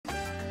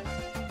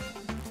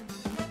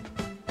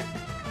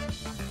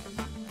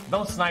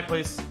Don't snipe,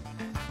 please.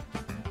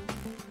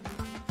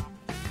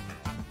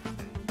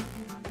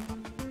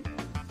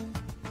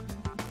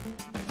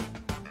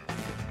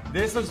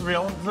 This looks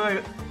real. This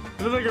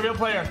looks like a real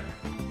player.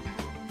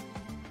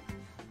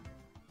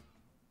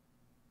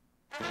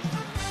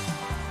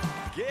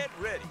 Get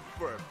ready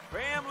for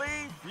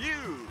Family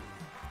Feud.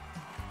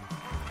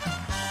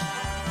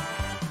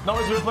 No,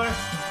 it's a real player.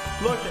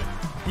 Look,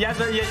 he has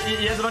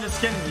a bunch of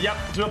skin. Yep,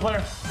 it's a real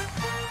player.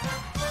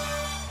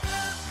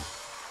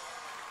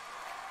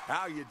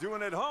 How you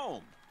doing at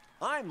home?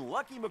 I'm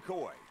Lucky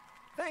McCoy.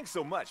 Thanks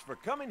so much for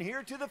coming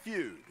here to the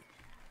Feud.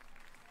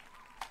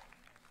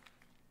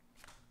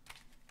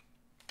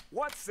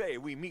 What say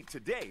we meet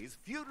today's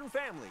feuding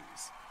families?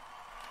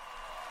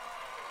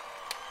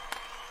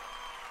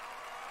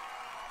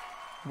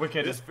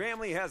 Wicked. This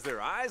family has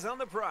their eyes on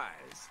the prize.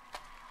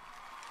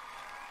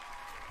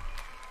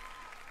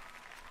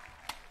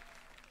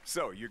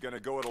 So you're gonna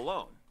go it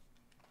alone?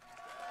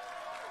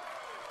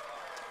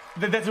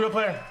 That's a real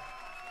player.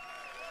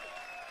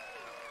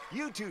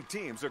 You two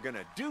teams are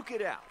gonna duke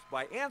it out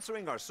by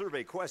answering our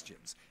survey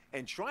questions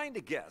and trying to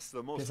guess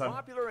the most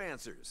popular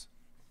answers.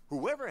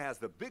 Whoever has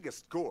the biggest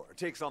score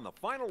takes on the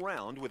final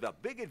round with a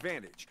big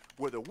advantage,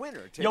 where the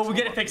winner takes Yo, we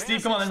get it fixed,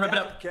 Steve. Come on, then rip it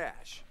up.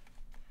 Cash.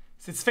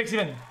 It's fixed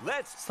even.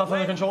 Let's stuff on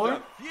the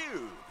controller.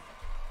 Feud.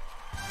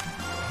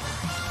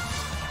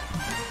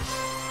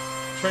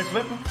 Straight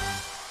flip.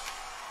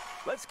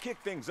 Let's kick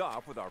things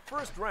off with our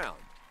first round.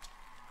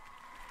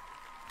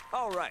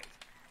 All right,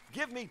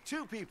 give me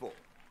two people.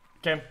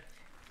 Okay.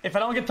 If I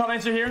don't get top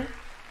answer here,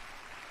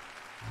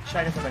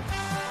 check it something.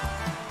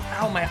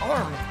 Ow, my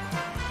arm.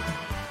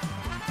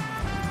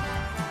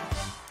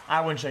 I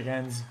wouldn't shake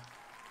hands.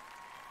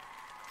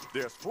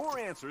 There's 4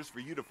 answers for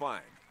you to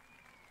find.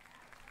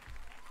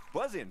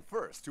 Buzz in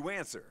first to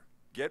answer.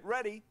 Get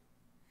ready.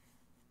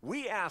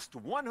 We asked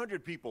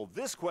 100 people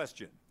this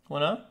question. Why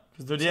not?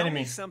 Because they're the Tell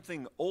enemy. me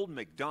something old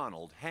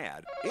MacDonald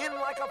had in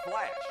like a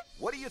flash.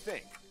 What do you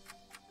think?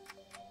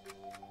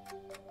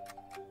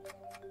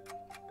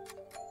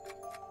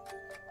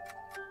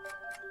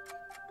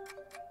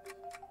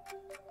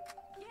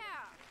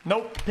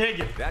 Nope,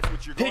 pig. That's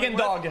what you're pig going and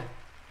with? dog.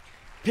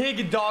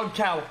 Pig, dog,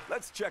 cow.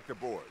 Let's check the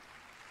board.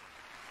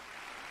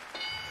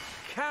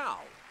 Cow.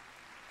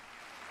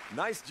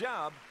 Nice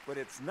job, but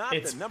it's not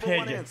It's the number pig.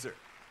 1 answer.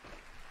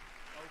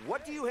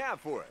 What do you have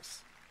for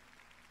us?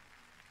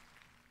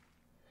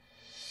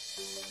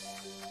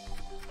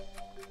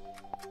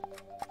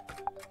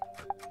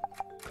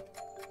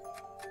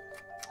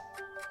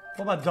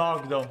 What about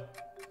dog, though?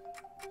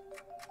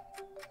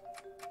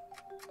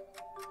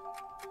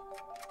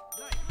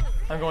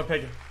 I'm going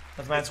pig.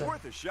 That's my It's answer.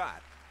 worth a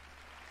shot.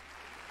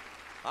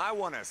 I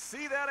want to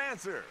see that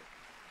answer.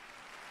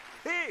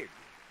 Pig.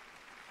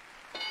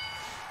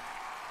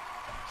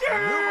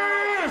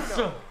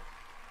 Yes!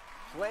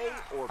 Play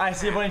or I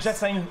see a bunch in chat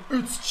saying,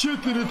 it's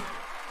chicken.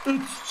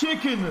 It's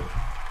chicken.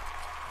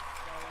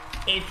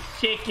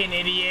 It's chicken,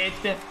 idiot.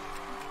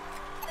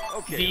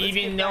 Okay, Do you let's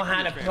even get know back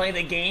how to the play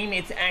family. the game?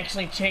 It's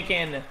actually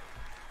chicken.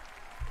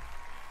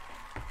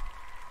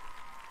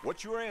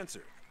 What's your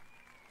answer?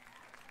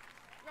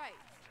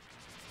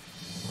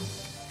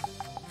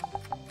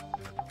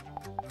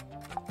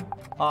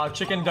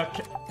 Chicken, duck,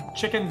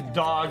 chicken,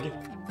 dog,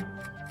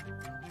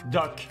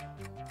 duck.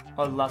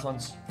 Oh, the last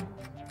ones.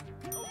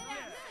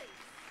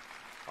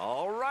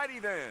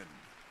 Alrighty then.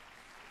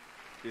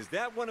 Is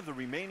that one of the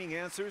remaining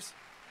answers?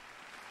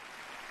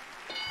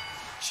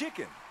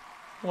 Chicken.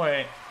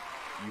 Wait.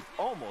 You've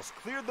almost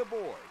cleared the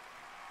board.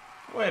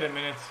 Wait a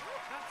minute.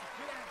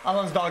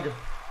 Alan's dog.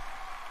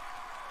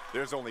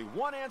 There's only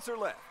one answer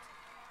left.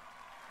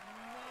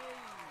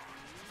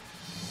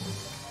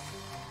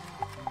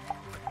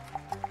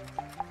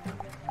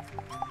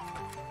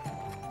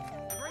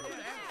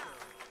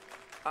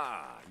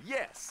 Ah,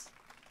 yes.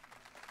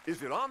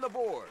 Is it on the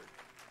board?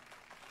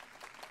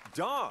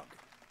 Dog.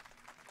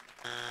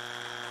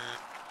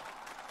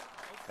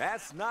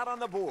 That's not on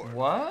the board.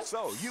 What?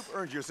 So you've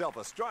earned yourself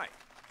a strike.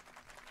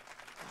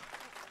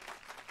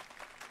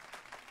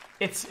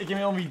 It can be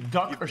only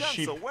duck You've or done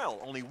sheep. so well.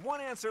 Only one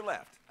answer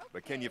left.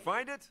 But can you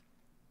find it?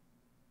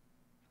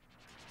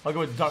 I'll go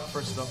with duck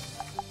first, though.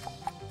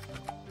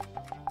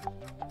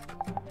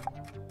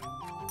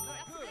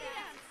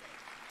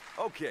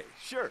 Okay,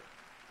 sure.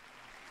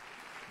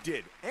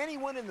 Did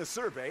anyone in the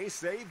survey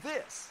say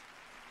this?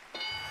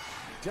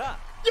 Duck.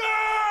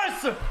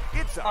 Yes!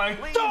 It's a I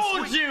clean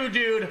told sweep. you,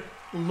 dude!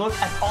 Look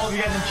at all of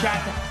you guys in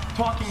chat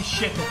talking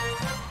shit.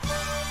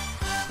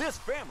 This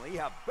family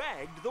have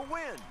bagged the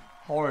win.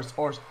 Horse.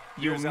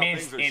 You Here's how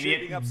missed, things are shaping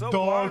idiot. up so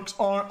far. Ducks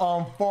are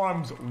on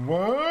farms.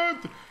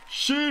 What?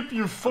 Sheep,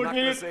 you fucking gonna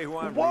idiot. say who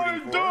I'm Why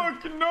rooting for, duck?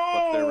 But their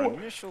No!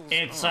 initials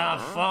It's are... a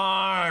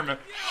farm.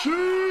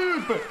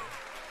 Sheep!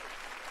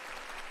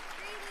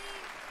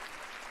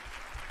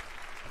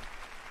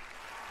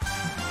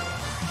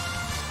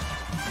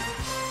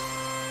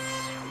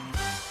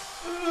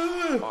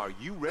 Are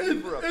you ready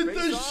for a It's a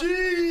face-off?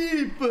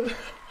 sheep!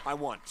 I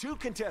want 2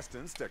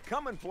 contestants to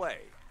come and play.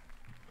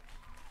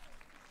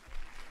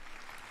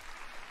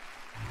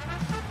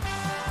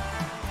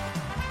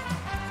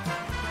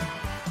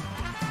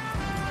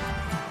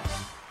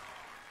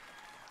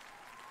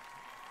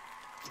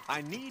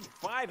 I need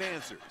 5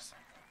 answers.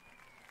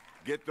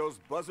 Get those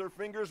buzzer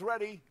fingers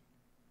ready.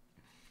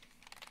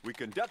 We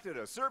conducted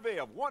a survey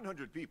of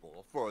 100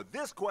 people for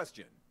this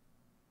question.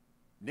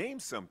 Name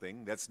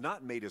something that's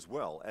not made as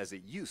well as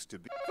it used to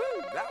be.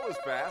 Whew, that was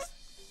fast.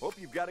 Hope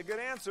you've got a good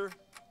answer.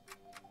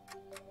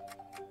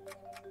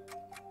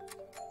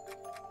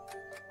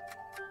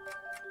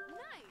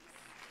 Nice.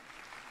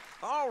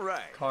 All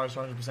right. Cars,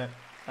 100%.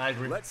 I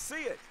agree. Let's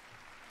see it.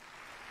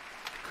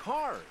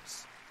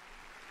 Cars.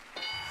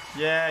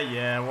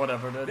 Yeah,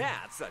 whatever, dude.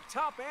 That's a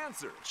top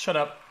answer. Shut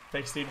up,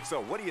 fake Steve. So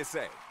what do you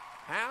say?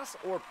 Pass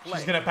or play?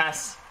 She's gonna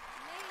pass.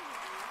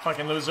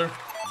 Fucking loser.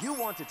 You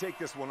want to take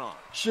this one on.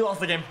 She lost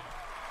the game.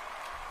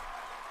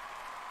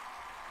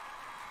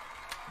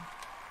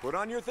 Put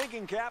on your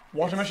thinking cap.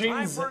 Washing It's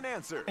machines. Time for an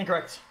answer.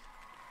 Incorrect.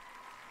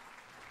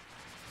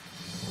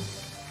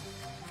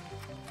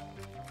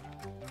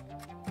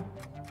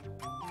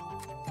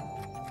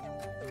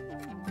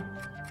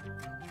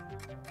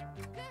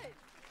 Good.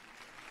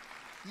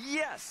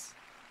 Yes.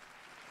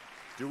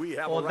 Do we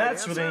have Well, a right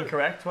that's answer? really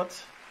incorrect.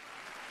 What?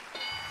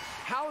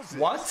 How's it?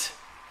 What?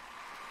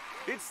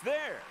 It's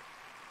there.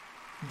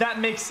 That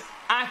makes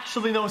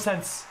actually no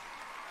sense.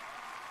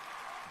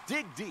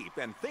 Dig deep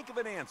and think of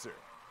an answer.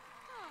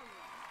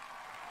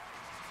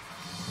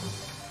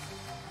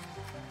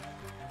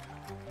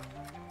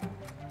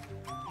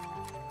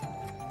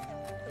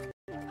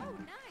 Oh,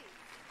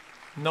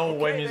 nice. No Okay,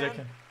 way, music.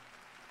 then.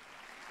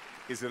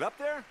 Is it up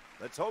there?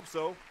 Let's hope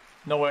so.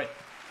 No way.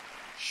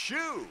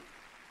 Shoe.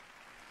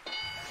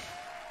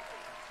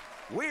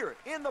 We're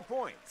in the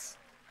points.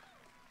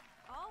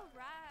 All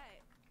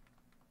right.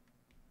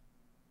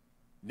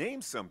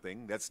 Name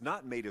something that's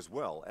not made as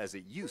well as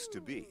it used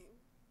to be.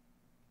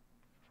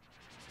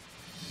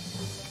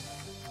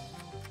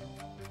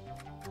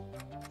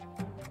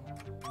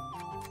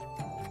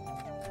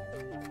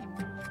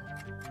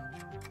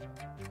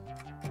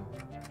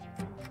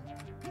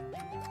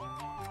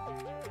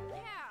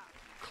 Yeah.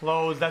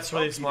 Close. That's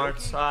really Okie smart.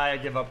 dokie. I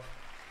give up.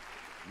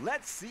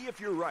 Let's see if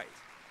you're right.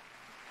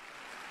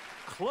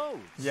 Clothes.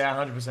 Yeah,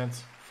 100%.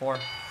 4.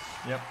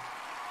 Yep.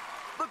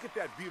 Look at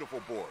that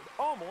beautiful board.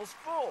 Almost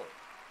full.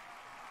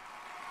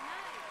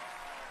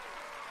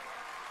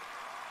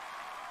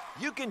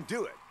 Nice. You can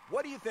do it.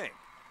 What do you think?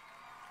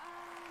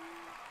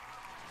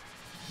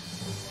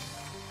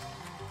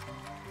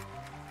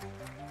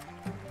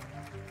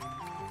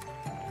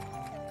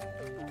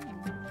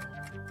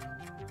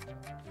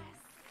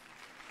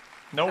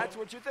 Nope. That's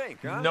what you think,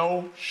 huh?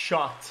 No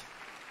shot.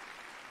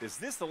 Is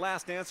this the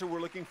last answer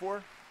we're looking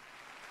for?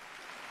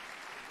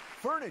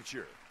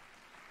 Furniture.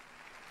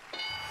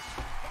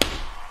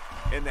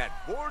 And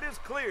that board is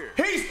clear.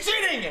 He's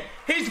cheating!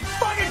 He's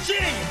fucking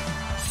cheating!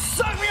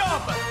 Suck me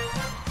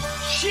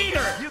off!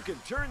 Cheater! You can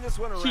turn this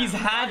one around. He's I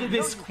had know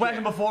this you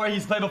question can. before.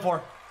 He's played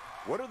before.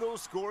 What are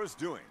those scores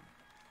doing?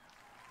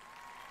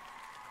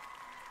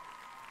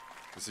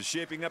 This is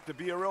shaping up to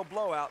be a real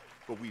blowout,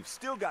 but we've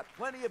still got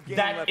plenty of game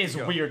That left is to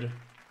go. weird.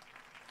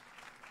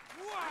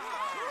 Oh,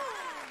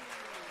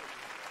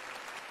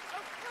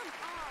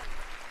 come on.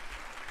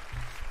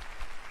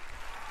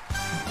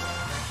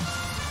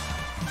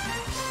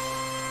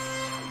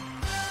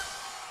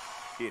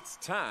 It's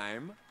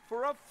time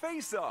for a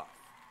face-off.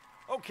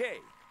 Okay,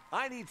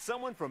 I need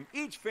someone from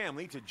each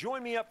family to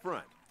join me up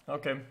front.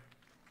 Okay.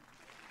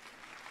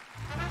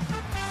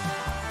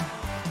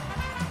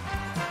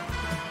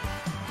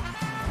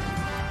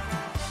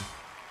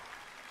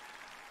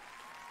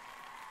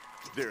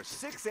 There's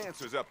 6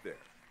 answers up there.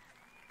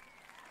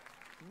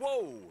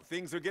 Whoa,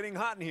 things are getting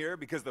hot in here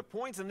because the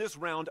points in this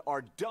round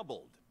are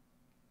doubled.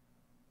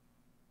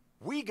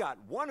 We got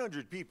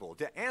 100 people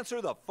to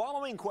answer the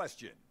following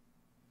question.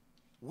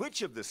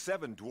 Which of the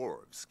 7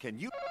 dwarves can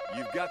you...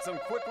 You've got some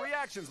quick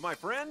reactions, my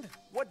friend.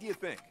 What do you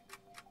think?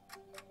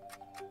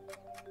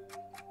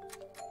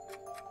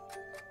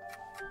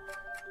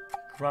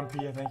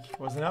 Grumpy, I think.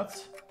 Was it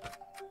not?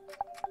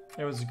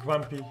 It was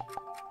Grumpy.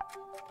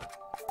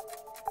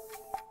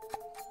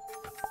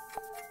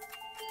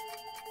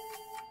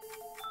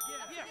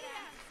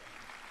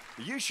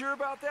 Are you sure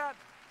about that?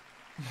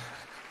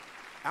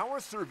 Our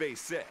survey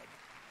said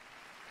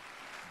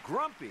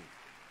Grumpy.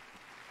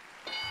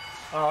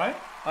 Alright,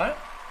 alright.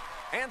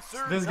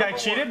 Answer This guy number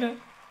cheated?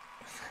 1.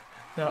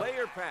 No.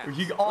 Player pass.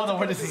 You all know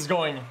where this is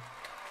going.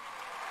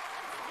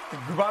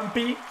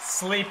 Grumpy,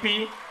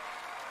 sleepy, They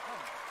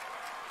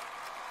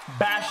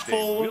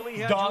bashful, really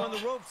had you on duck,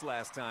 the ropes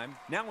last time.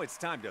 Now it's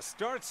time to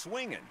start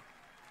swinging.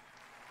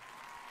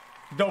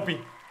 dopey.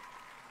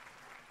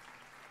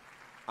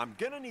 I'm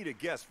gonna need a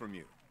guess from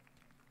you.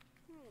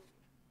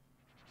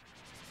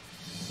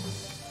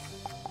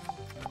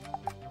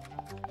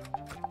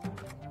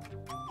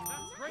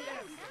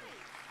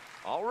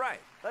 All right,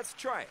 let's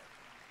try it.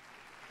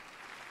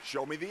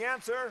 Show me the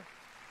answer.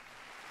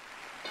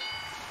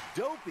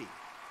 Dopey.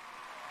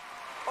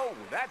 Oh,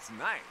 that's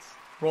nice.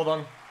 Roll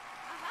on.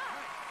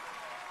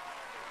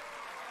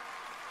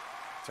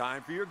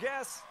 Time for your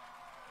guess.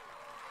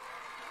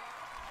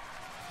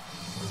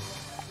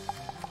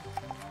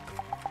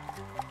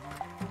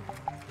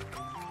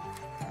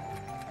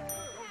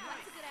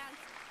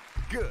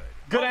 Good.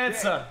 Good Okay.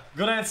 answer.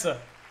 Good answer.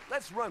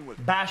 Let's run with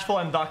it. Bashful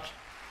and duck.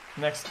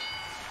 Next.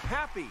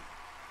 Happy.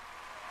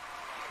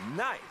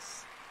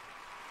 Nice.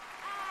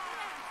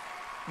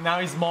 Now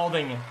he's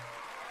molding.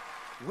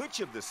 Which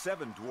of the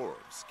 7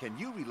 dwarves can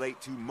you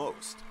relate to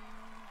most?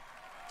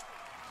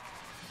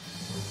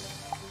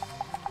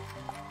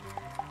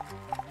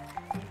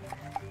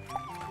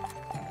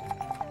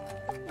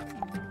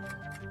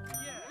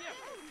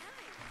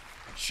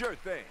 Sure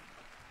thing.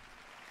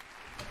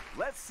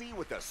 Let's see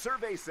what the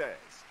survey says.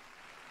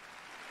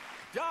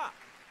 Doc.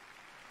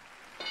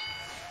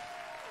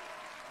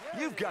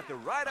 You've got the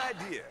right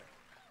idea.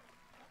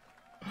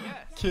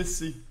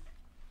 Kissy.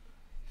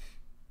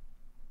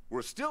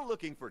 We're still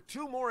looking for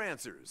 2 more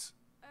answers.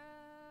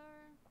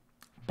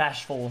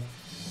 Bashful.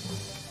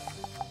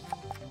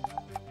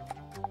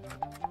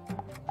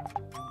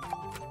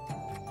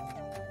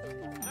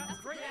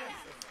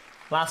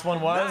 Last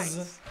one was.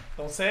 Nice.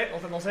 Don't say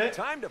it. Don't say it.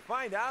 Time to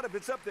find out if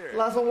it's up there.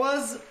 Last one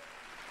was.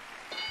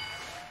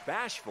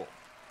 Bashful.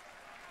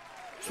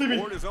 The Sleepy.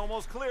 board is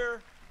almost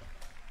clear.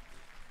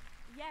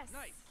 Yes.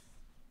 Nice.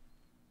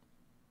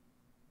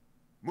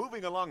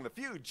 Moving along the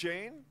feud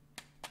chain.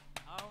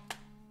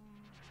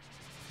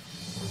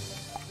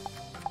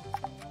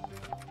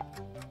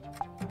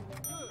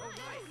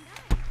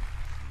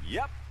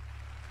 Yep.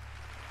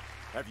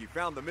 Have you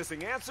found the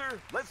missing answer?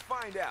 Let's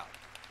find out.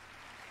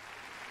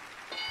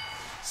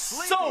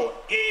 Sleepy, So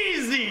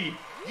easy.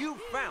 you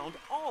found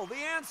all the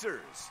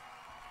answers.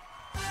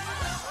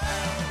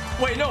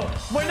 Wait, no.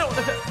 Wait, no.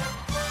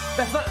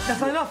 That's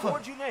not enough.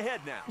 Forging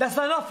ahead now. That's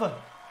not enough.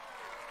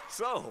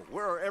 So,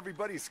 where are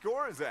everybody's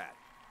scores at?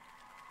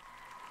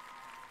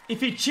 If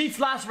he cheats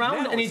last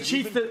round Now and he it's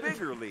an cheats even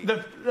bigger lead.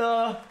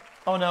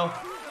 oh no.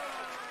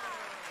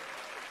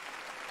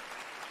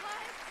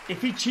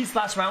 If he cheats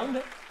last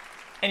round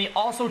and he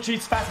also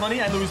cheats fast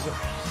money, I lose.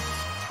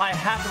 I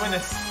have to win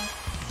this.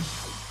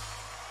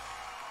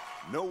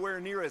 Nowhere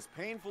near as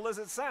painful as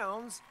it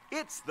sounds.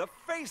 It's the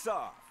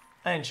face-off.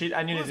 I didn't cheat.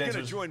 I knew Who's his gonna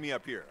answers. join me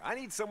up here? I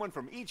need someone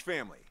from each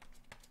family.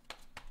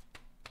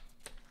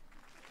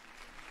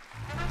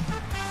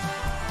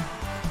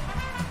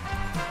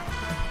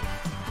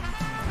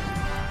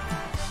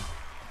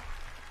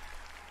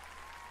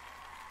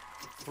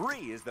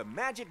 Three is the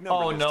magic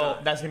number. Oh this no,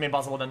 time. that's gonna be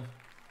impossible then.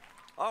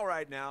 All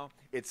right, now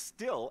it's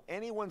still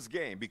anyone's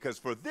game because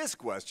for this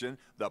question,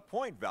 the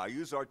point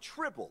values are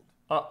tripled.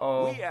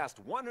 Uh-oh. We asked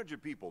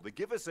 100 people to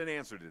give us an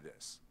answer to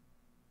this.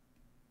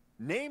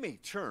 Name a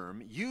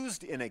term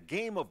used in a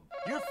game of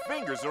your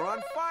fingers are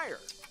on fire.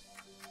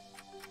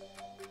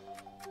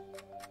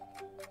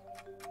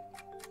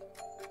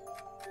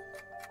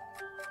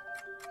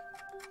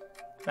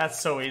 That's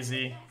so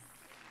easy.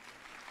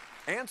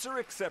 Answer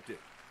accepted.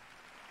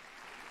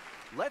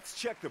 Let's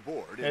check the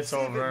board and It's see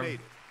over. if it made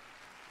it.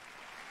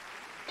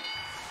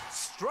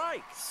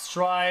 Strike.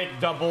 Strike,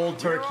 double, You're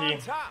turkey. on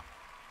top.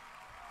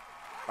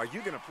 Are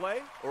you gonna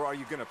play or are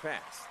you gonna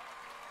pass?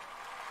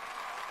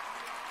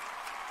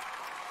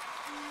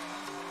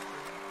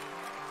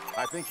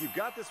 I think you've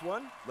got this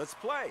one. Let's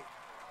play.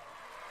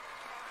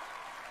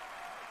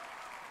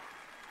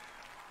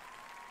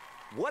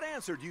 What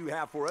answer do you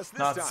have for us this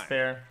Not time?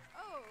 fair.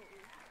 Oh.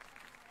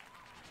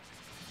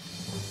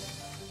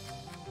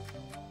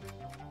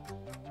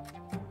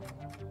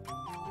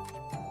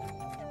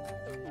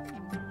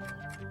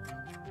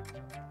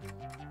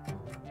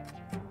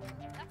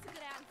 That's a good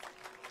answer.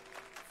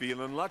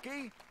 Feeling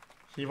lucky?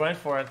 He went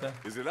for it.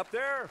 Is it up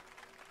there?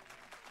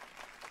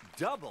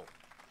 Double.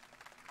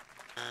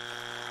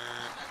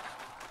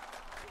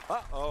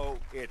 Uh-oh,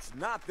 it's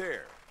not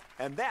there.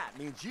 And that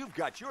means you've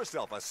got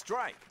yourself a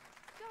strike.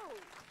 Go.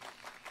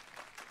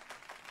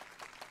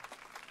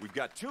 We've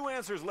got 2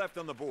 answers left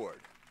on the board.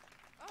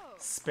 Oh.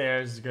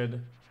 Spare's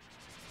good.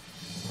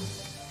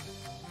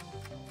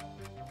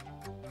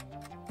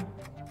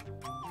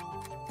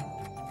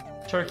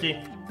 Turkey.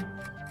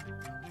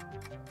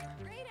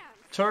 Great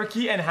answer.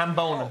 Turkey and ham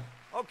bone.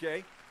 Oh,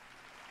 okay.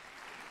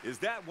 Is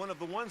that one of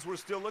the ones we're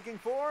still looking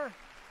for?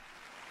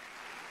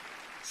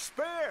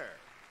 Spare.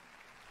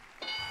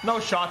 No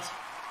shot.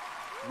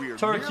 We're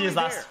Turkey nearly is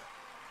last. there.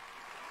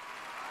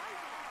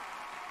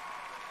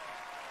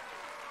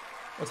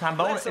 What's ham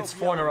bone? Let's It's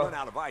hope 4 in a you row. haven't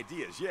run out of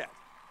ideas yet.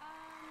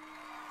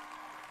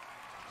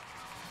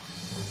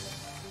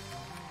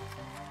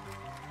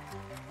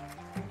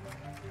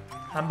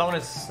 Ham bone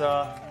is Good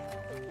answer.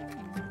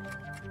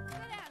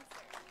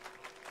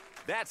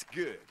 That's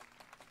good.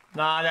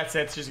 nah, that's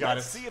it. She's got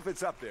Let's it. see if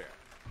it's up there.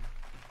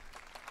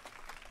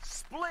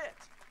 Split.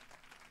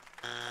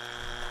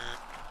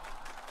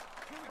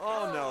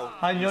 Oh no.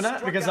 How do you know that?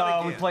 Struck Because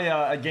out we again. play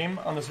a game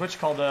on the Switch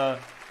called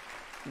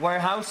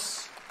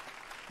Warehouse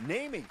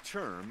Name a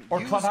term or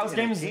used Clubhouse in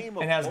a games, game and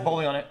of it has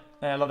bowling on it.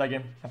 And I love that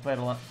game. I play it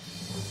a lot.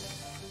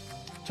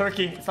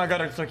 Turkey. It's not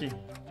gutter. It's turkey.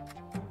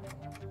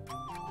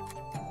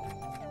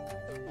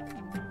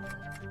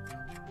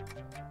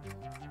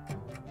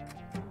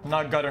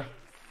 Not gutter.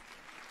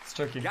 It's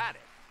turkey. Got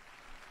it.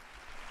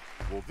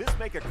 Will this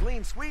make a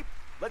clean sweep?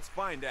 Let's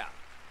find out.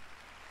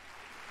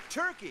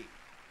 Turkey.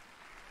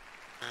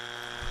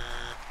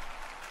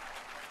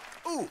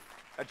 Ooh,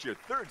 that's your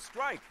third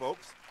strike,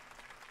 folks.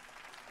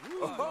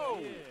 Oh,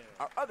 yeah.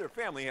 Our other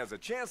family has a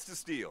chance to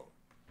steal.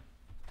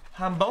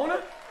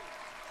 Hambone?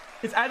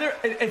 It's either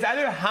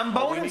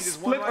hambone,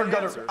 split, or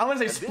gutter. I want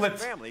to say split.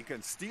 This family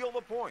can steal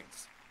the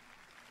points.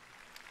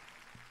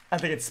 I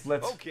think it's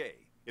split. Okay,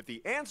 if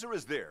the answer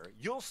is there,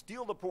 you'll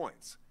steal the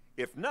points.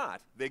 If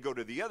not, they go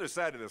to the other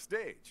side of the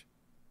stage.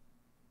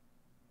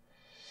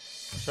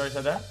 Sure, I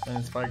said that? And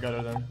it's probably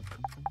gutter then.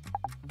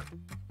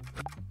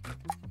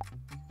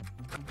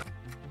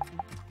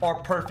 Or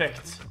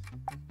perfect.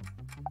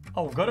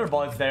 Oh, gutter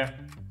ball is there.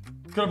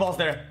 Gutter ball's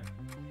there.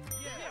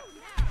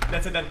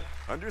 That's it then.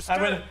 Understood.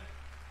 I win.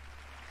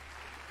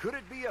 Could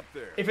it be up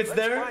there? If it's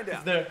Let's there, find it's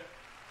out. there.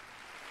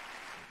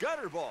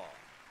 Gutter ball.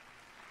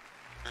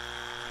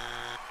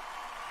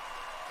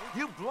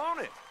 You've blown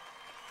it.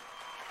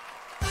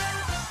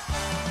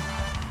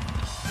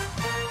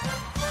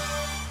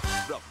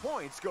 The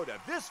points go to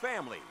this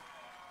family.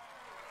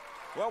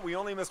 Well, we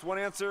only missed one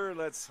answer.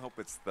 Let's hope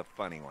it's the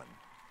funny one.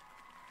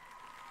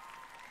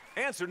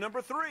 Answer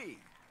number 3.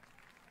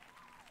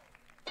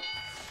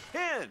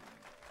 Pin.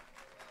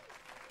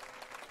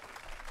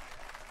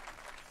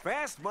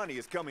 Fast money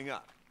is coming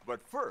up.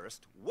 But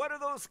first, what are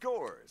those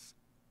scores?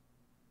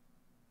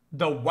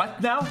 The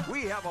what now?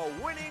 We have a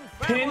winning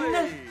family.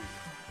 Pin?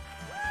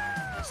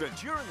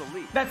 Since you're in the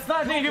lead. That's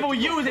not anything people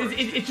use.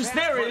 It's just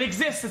there. It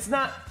exists. It's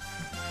not.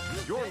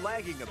 You're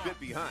lagging a bit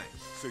behind,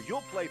 so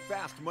you'll play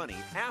fast money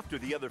after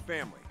the other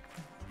family.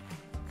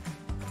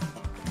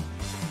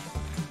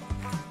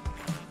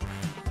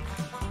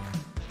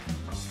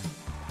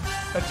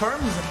 The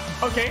terms?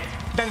 Okay.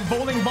 Then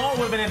bowling ball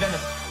would have been it then.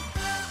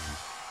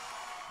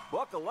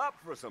 Buckle up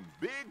for some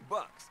big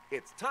bucks.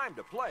 It's time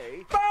to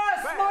play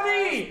Fast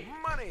money!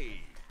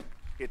 Money!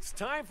 It's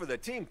time for the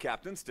team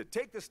captains to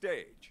take the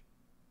stage.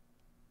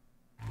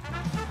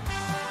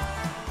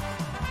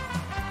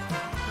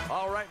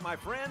 All right, my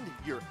friend,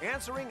 you're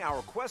answering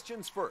our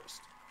questions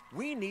first.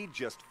 We need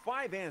just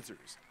 5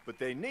 answers, but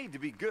they need to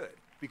be good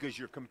because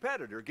your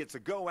competitor gets a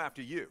go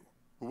after you.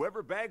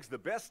 Whoever bags the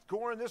best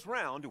score in this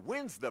round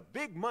wins the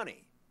big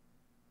money.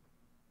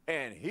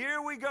 And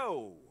here we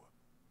go.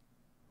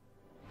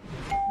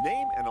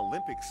 Name an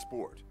Olympic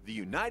sport the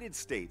United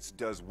States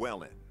does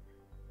well in.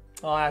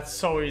 Oh, that's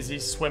so easy.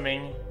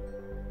 Swimming.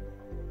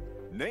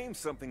 Name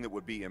something that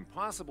would be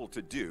impossible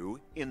to do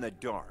in the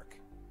dark.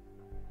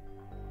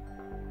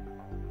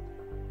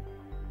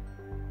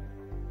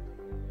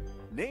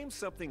 Name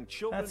something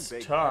children That's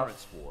beg tough.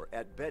 parents for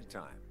at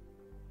bedtime.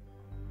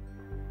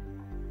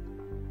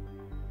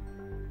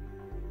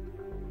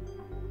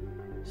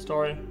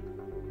 Story.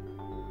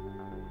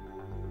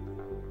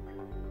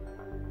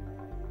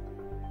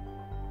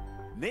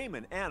 Name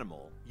an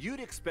animal you'd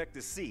expect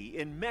to see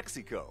in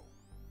Mexico.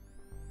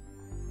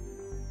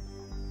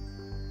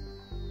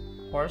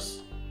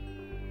 Horse.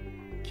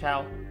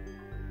 Cow.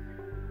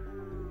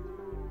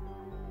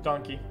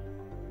 Donkey.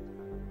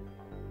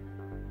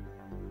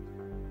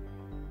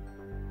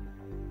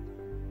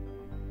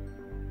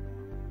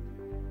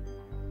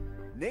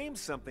 Name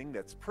something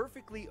that's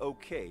perfectly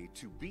okay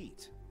to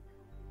beat.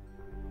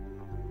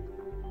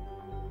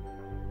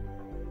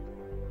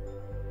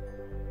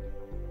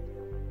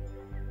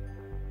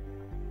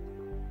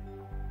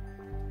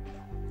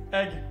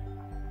 Egg.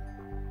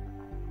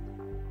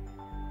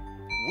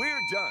 We're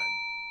done.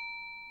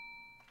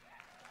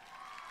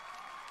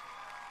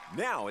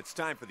 Now it's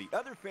time for the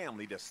other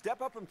family to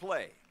step up and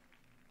play.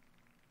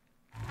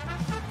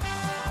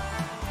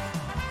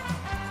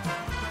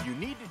 You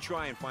need to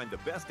try and find the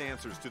best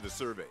answers to the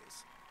surveys.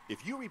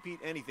 If you repeat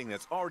anything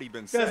that's already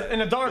been said... Guys, in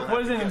the dark, you'll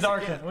what have is to it in the guess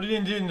dark? again. What are you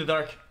gonna do in the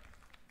dark?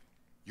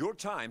 Your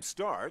time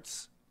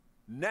starts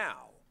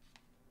now.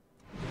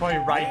 Probably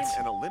right. Name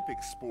an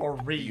Olympic sport Or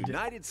the read.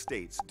 United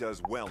States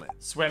does well in.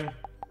 Swim.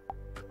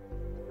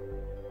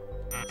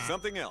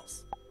 Something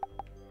else.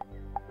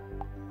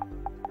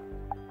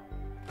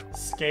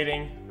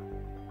 Skating.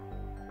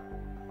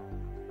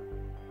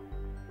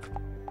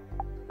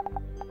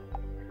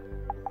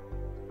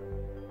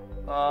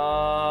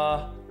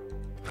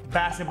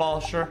 Basketball,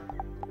 sure.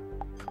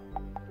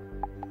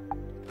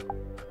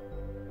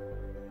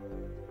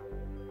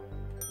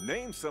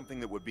 Name something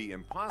that would be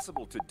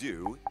impossible to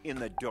do in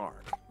the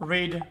dark.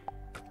 Read.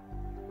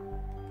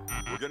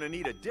 We're gonna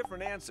need a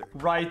different answer.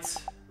 Right.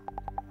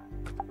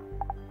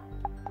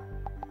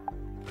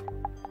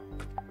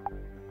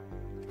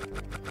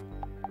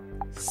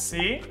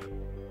 See?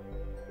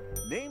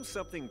 Name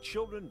something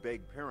children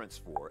beg parents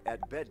for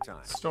at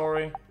bedtime.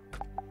 Story.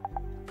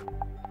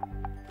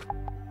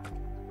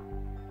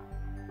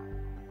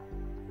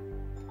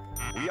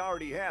 We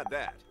already had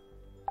that.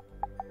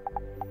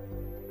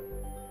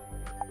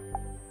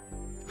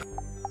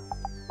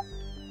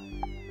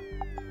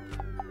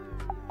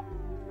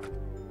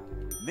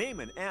 Name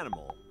an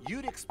animal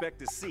you'd expect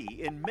to see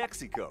in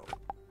Mexico.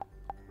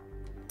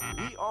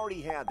 We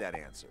already had that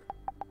answer.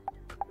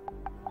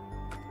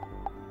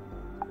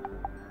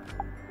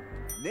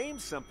 Name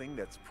something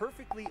that's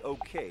perfectly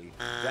okay.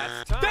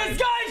 That's time. This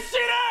guy's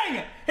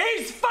cheating!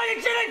 He's fucking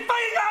cheating!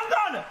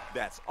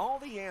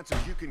 the answers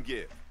you can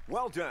give.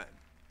 Well done.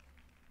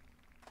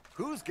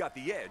 Who's got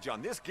the edge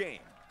on this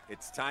game?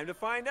 It's time to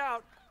find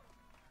out.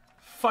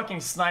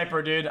 Fucking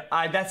sniper, dude.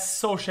 That's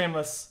so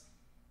shameless.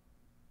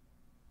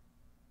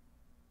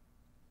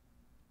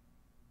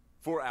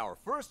 For our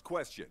first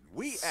question,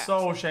 we asked...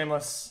 So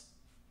shameless.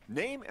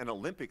 Name an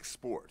Olympic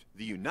sport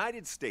the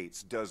United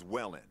States does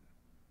well in.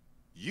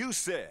 You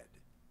said...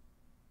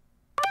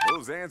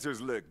 Those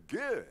answers look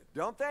good,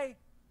 don't they?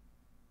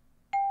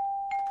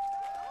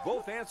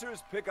 Both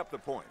answers pick up the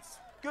points.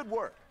 Good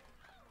work.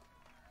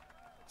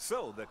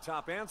 So, the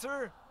top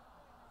answer?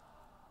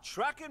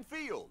 Track and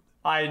field.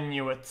 I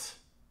knew it.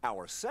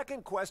 Our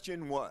second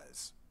question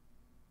was...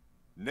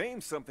 Name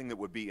something that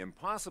would be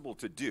impossible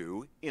to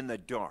do in the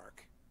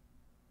dark.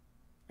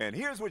 And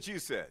here's what you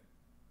said.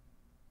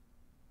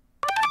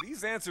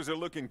 These answers are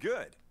looking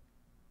good.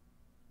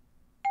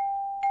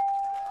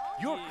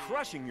 You're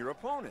crushing your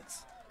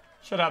opponents.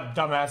 Shut up,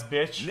 dumbass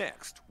bitch.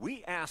 Next,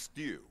 we asked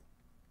you.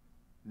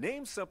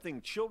 Name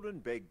something children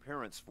beg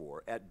parents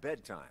for at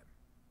bedtime.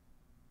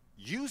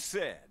 You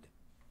said...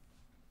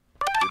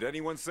 Did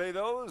anyone say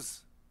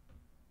those?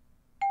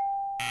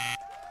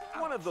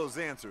 One of those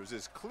answers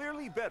is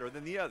clearly better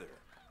than the other.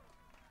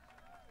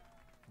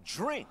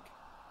 Drink.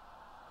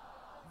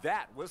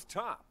 That was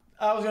top.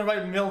 I was gonna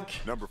write milk.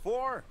 Number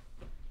 4.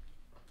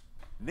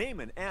 Name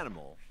an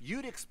animal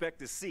you'd expect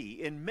to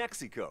see in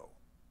Mexico.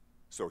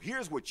 So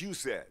here's what you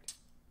said.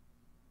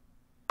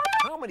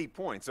 How many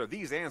points are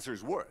these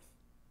answers worth?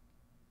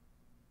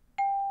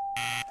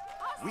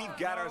 We've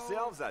got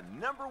ourselves a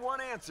number 1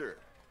 answer.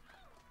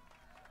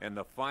 And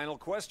the final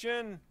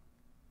question?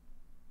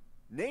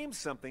 Name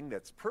something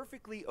that's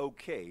perfectly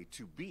okay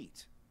to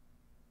beat.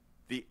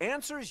 The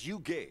answers you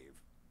gave.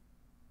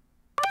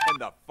 And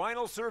the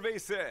final survey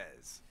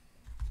says...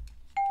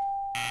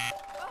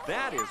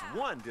 That is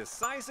one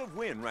decisive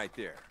win right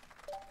there.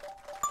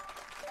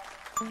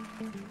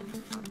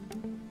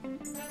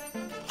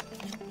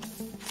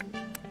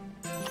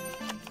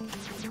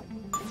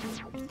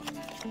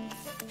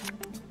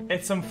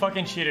 It's some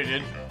fucking cheater,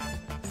 dude.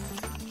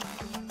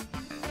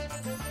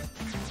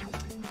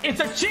 It's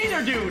a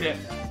cheater, dude!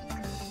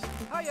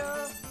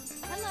 Hiya!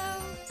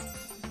 Hello.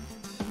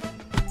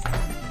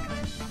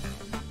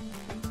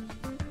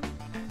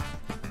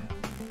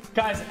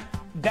 Guys,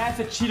 that's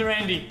a cheater,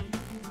 Andy.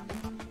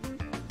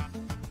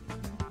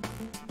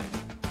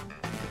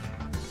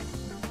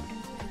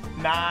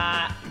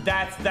 Nah,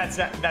 that's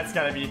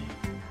gotta be.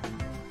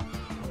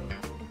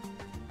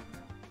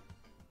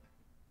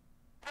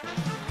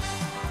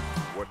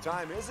 What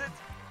time is it?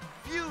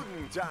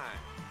 Feuding time!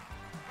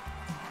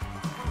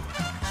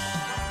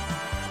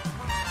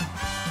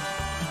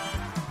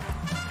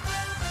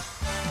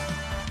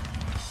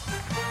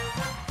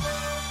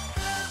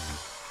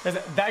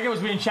 That guy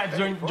was reading chat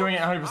during it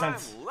 100%.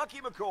 I'm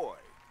Lucky McCoy.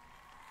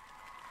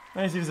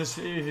 Let me see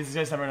if this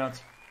guy's time or not.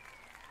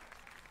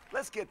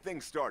 Let's get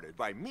things started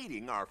by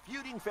meeting our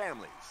feuding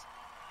families.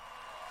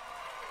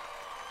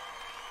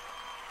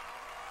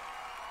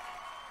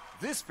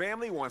 This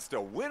family wants to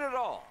win it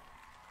all.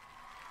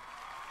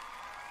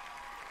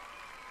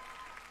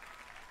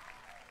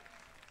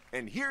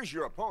 And here's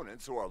your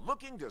opponents who are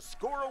looking to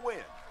score a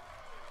win.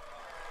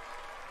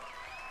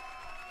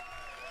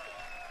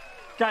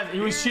 Guys, he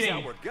was Here's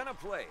cheating. how we're gonna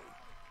play.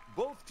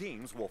 Both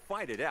teams will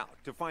fight it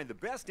out to find the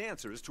best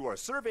answers to our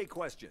survey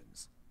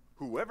questions.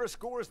 Whoever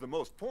scores the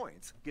most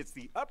points gets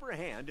the upper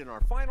hand in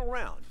our final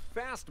round.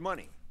 Fast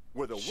money.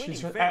 With a winning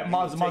family.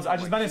 Mods, will take I home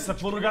just a managed the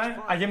huge Pluto guy.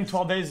 cash I give him prize.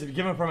 12 days to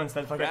give him a permanent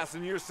instead. Fuck it.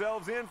 Fasten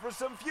yourselves in for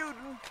some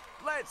feuding.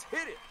 Let's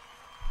hit it.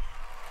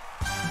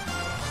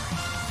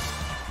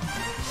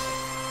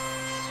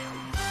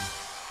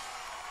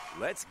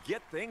 Let's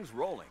get things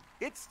rolling.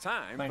 It's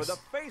time Thanks. for the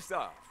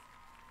face-off.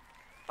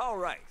 All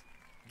right,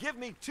 give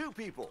me 2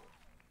 people.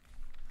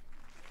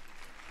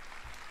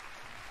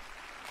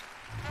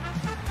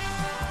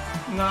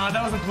 Nah,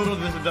 that wasn't Pluto,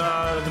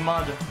 the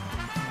mod.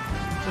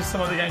 Just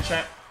some other guy in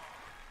chat.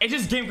 It's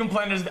just game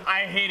complainers.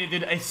 I hate it,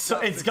 dude. It's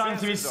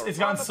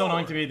gotten so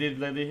annoying to me, dude,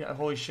 lately.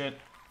 Holy shit.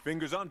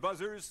 Fingers on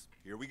buzzers.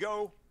 Here we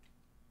go.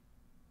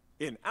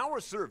 In our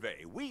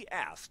survey, we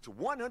asked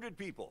 100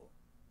 people,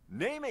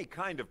 name a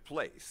kind of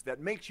place that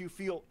makes you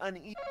feel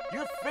uneasy.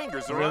 Your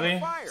fingers are Really?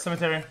 on fire.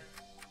 Cemetery.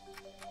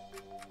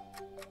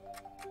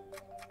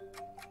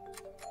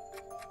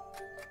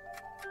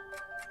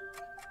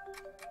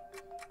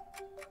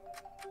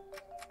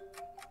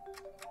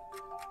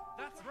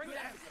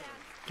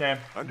 Okay,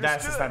 that's the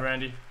Understood. sniper,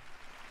 Andy.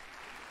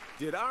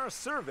 Did our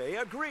survey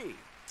agree?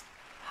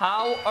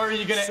 How are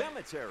you gonna...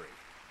 Cemetery.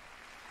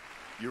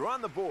 You're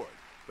on the board,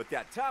 but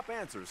that top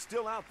answer is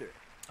still out there.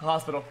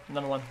 Hospital,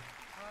 number 1.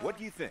 What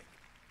do you think?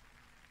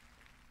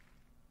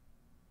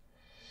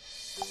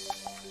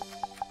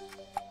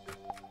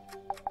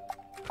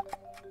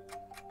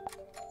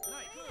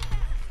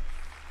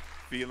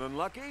 Feeling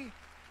lucky?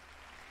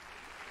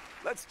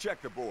 Let's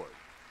check the board.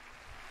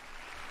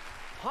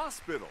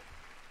 Hospital.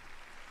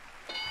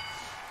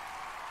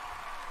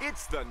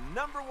 It's the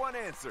number 1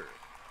 answer.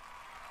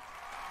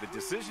 The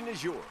decision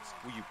is yours.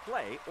 Will you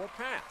play or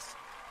pass?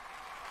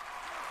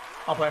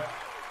 I'll play.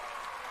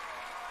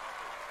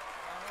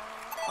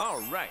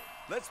 All right,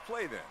 let's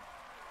play then.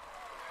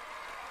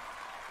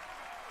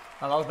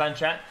 I love ban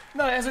chat.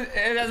 No, it hasn't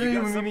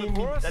even mean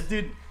that,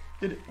 dude.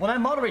 When I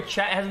moderate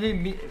chat, it hasn't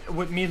been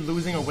with me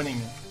losing or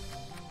winning.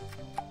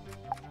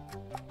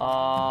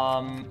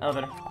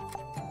 Elevator.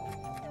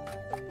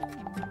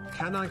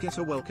 Can I get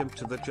a welcome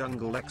to the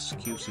jungle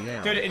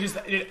xQc?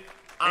 Dude,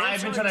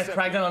 I've been trying to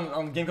crack down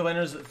on game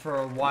complainers for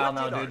a while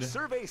now, dude. What did our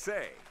survey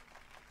say?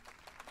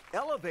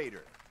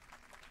 Elevator.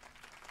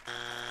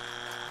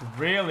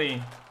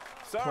 Really?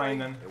 Sorry,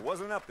 it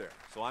wasn't up there,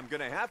 so I'm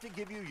gonna have to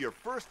give you your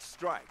first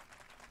strike.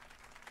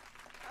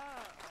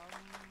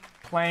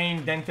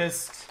 Plane,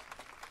 dentist.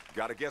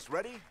 Gotta guess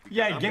ready?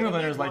 Yeah, game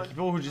complainers like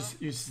people who just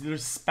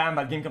spam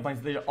about game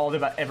complaints. They all do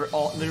about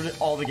literally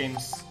all the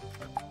games.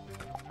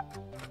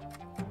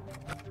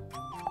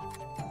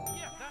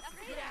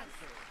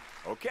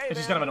 Okay. It's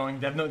just kind of annoying.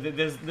 They have no.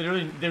 There's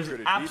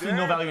absolutely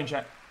no value in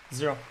chat.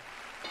 Zero.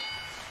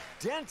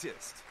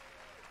 Dentist.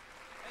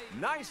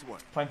 Nice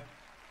one. Fine.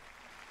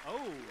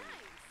 Oh.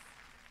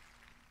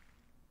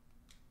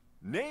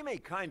 Name a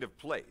kind of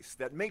place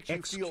that makes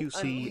you feel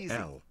uneasy.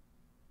 xQcl.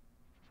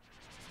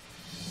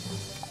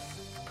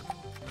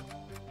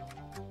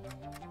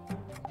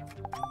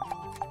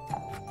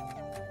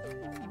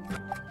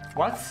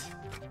 What?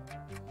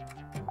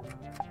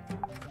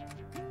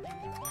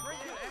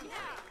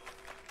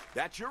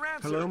 That's your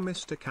answer. Hello,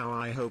 Mr. Cow.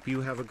 I hope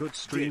you have a good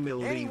stream. I'll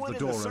leave the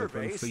door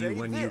open for you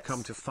when you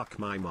come to fuck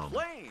my mom.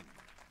 Plane.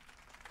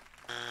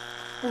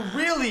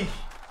 Really?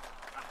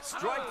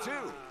 Strike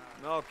two.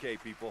 Okay,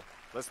 people.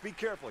 Let's be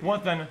careful here.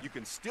 What then? You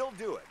can still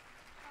do it.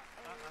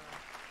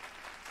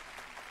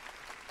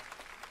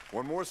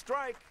 One more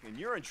strike, and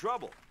you're in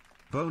trouble.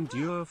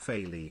 Bonjour,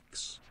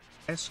 Félix.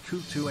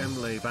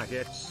 SQ2M les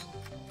baguettes.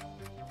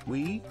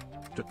 Oui,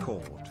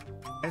 d'accord.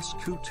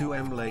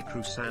 SQ2M les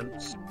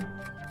croissants.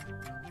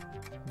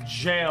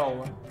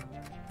 Jail.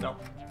 No.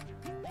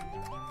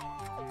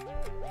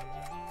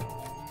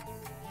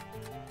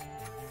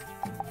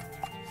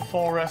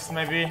 Forest,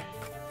 maybe.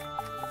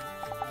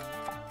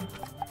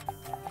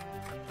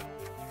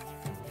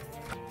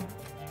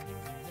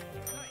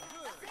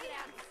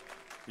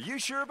 Are you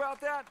sure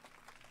about that?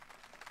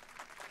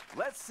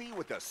 Let's see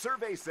what the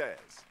survey says.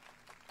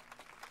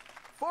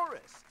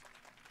 Forest.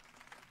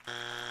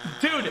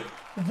 Dude,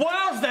 what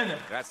else then?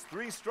 That's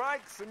 3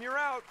 strikes and you're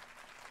out.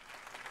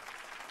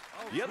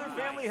 The other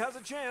family has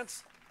a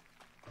chance.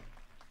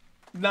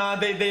 Nah,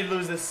 they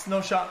lose this. No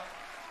shot.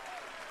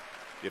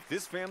 If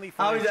this family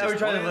finds just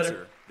try one to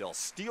answer, they'll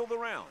steal the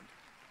round.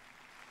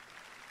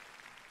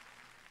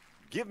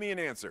 Give me an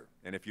answer,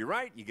 and if you're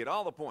right, you get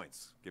all the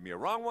points. Give me a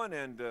wrong one,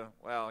 and,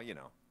 well, you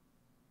know.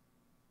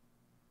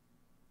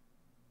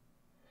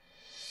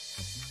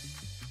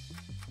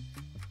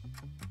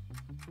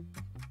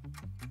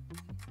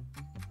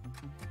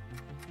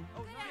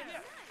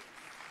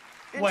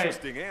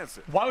 Interesting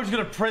answer. Why would you go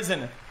to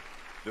prison?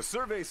 The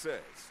survey says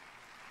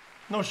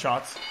No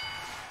shots.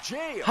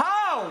 jail.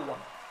 How?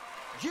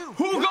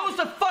 Who goes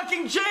to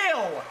fucking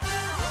jail?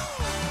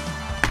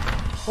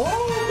 Who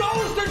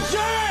goes to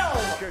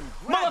jail?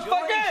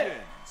 Motherfucker!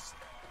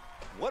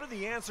 What are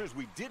the answers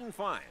we didn't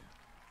find?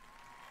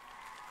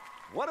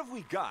 What have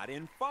we got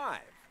in 5?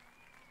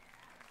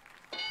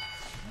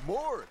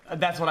 More.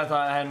 That's what I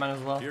thought I had in mind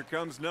as well. Here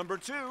comes number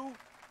 2.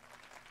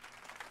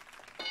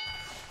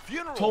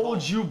 Funeral Told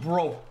home. you,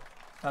 bro.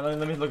 Let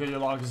me look at your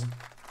logs.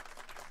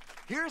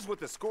 Here's what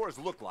the scores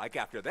look like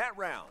after that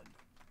round.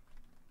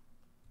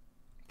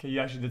 Okay, you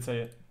actually did say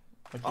it.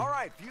 Lucky. All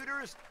right,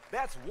 feuders,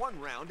 that's 1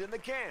 round in the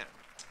can.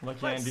 Lucky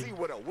Let's Andy. see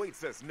what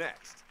awaits us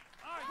next.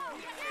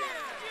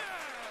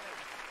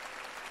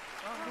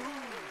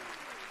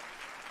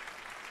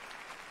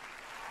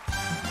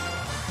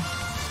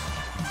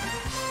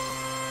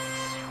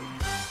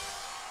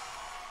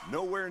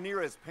 Nowhere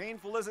near as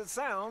painful as it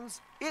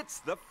sounds. It's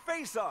the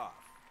face-off.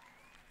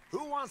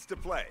 Who wants to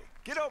play?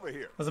 Get over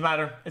here. Doesn't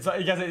matter. It's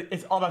you guys.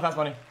 It's all about fast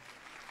money.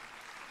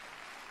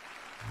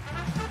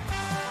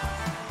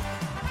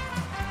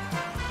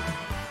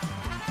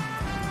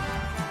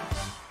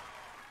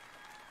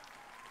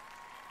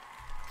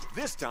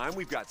 This time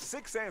we've got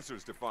 6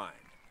 answers to find.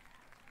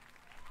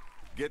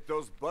 Get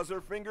those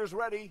buzzer fingers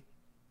ready.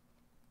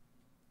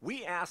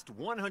 We asked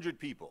 100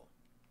 people.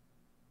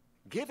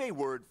 Give a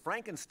word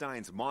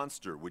Frankenstein's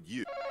monster would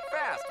use.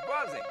 Fast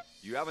buzzing.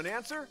 You have an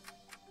answer?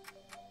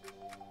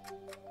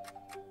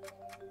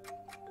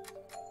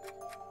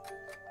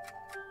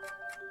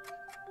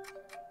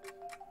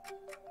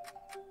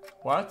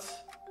 What?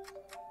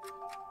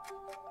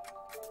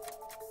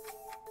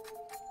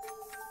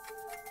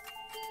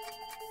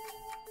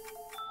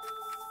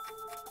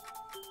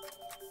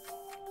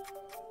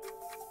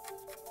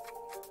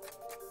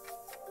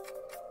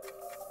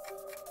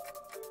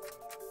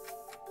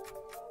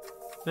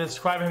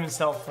 Describe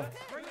himself.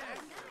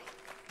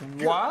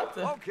 What?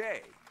 Good.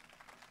 Okay.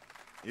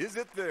 Is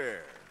it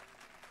there?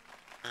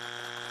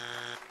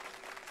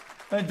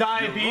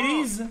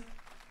 Diabetes?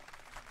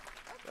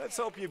 Let's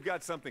hope you've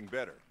got something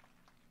better.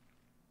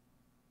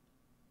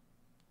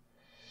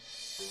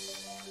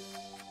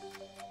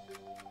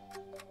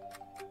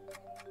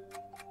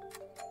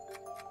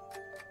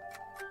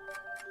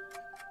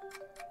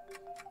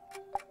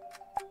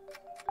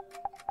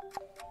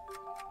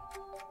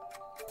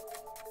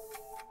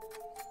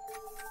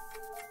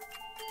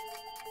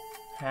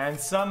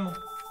 Handsome.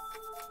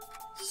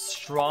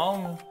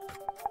 Strong.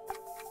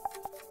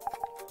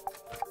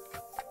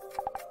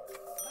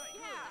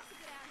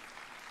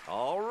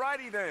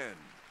 Alrighty then.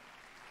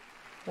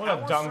 What a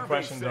Our dumb survey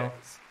question, though.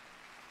 says,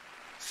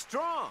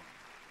 strong.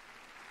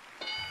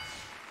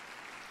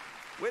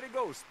 Way to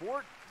go,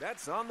 sport.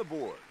 That's on the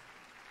board.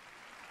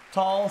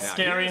 Tall, Now,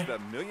 scary. here's the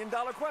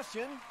million-dollar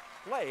question.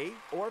 Play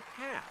or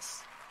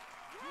pass?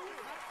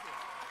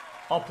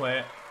 I'll play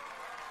it.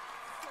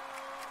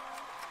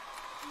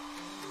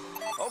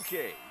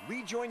 Okay,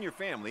 rejoin your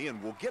family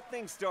and we'll get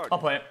things started. I'll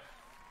play it.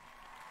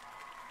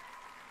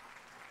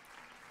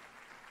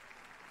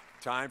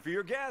 Time for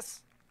your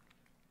guess.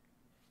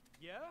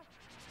 Yeah?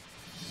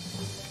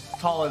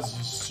 Tall is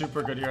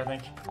super good here, I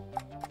think.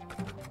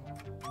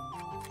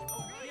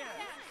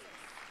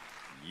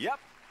 Yep.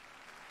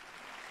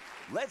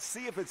 Let's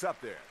see if it's up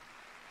there.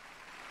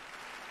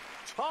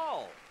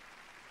 Tall.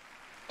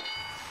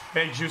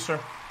 Big juicer.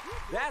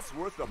 That's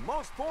worth the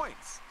most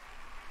points.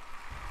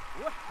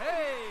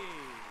 Hey!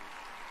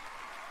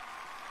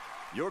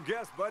 Your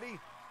guess, buddy.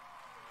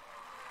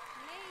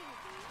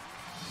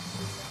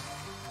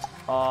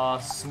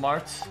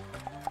 Smart.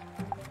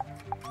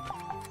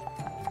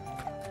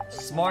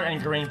 Smart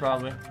and green,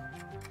 probably.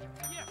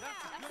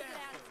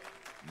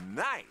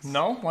 Nice.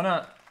 No? Why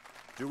not?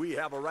 Do we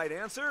have a right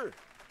answer?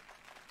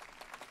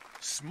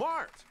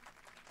 Smart.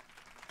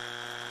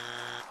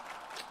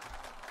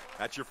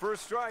 That's your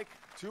first strike.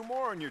 2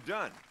 more and you're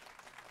done.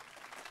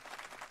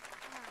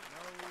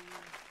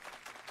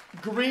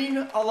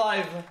 Green,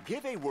 alive.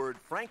 Give a word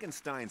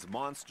Frankenstein's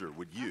monster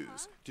would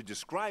use to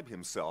describe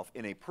himself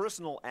in a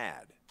personal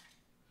ad.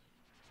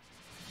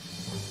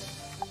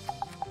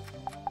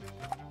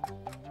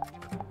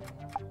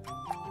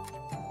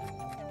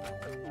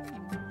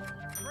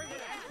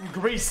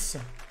 Greece.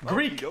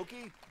 Greek.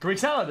 Okey-dokey. Greek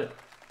salad.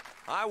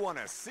 I want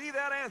to see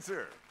that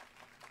answer.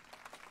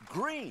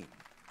 Green.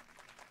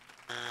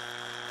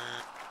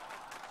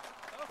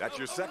 That's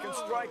your second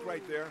strike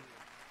right there.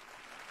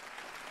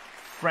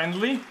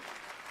 Friendly.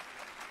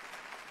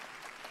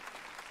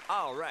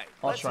 All right.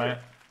 I'll let's try hear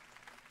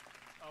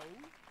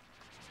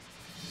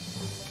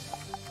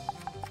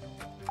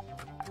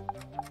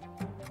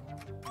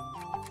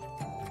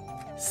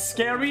it.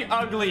 Scary,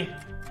 ugly.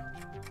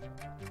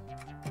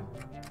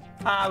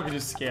 Ah, we could do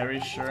scary,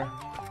 sure.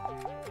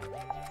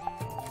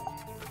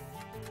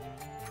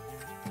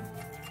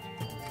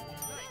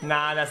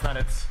 Nah, that's not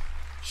it.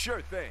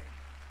 Sure thing.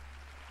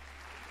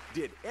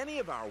 Did any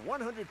of our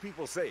 100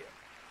 people say it?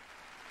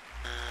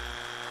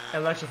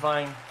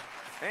 Electrifying.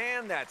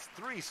 And that's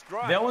 3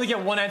 strikes. They only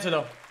get one answer,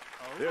 though.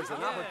 There's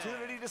an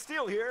opportunity to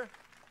steal here.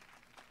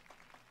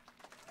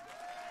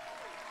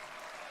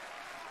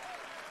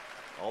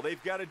 All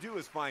they've got to do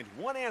is find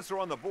one answer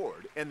on the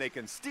board, and they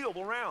can steal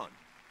the round.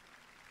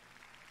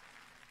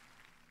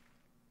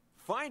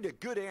 Find a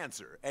good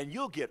answer, and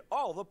you'll get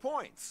all the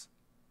points.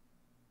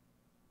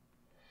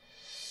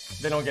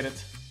 They don't get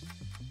it.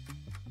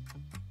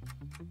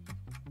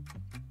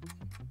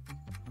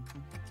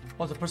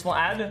 What's a personal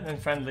ad? And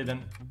friendly,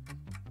 then.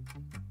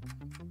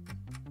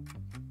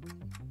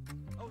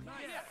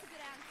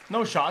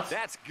 No shots.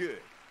 That's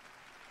good.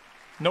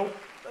 Nope.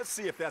 Let's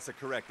see if that's a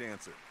correct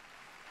answer.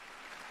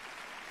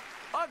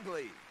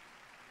 Ugly.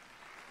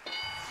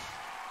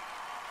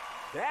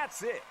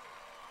 That's it.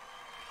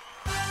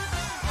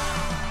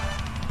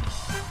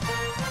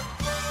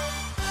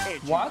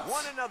 And you What?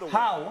 won another one.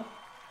 How?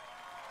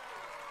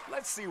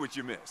 Let's see what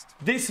you missed.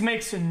 This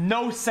makes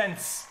no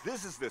sense.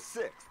 This is the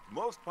 6th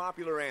most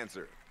popular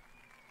answer.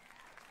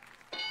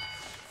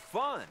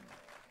 Fun.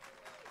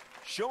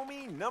 Show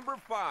me number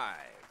 5.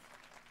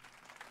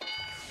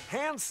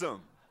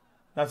 Handsome.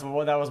 That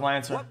was my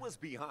answer. What was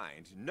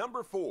behind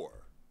number 4?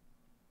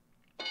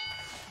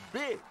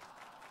 Big.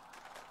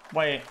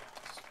 Wait,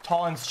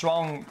 tall and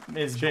strong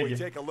is Shall we big.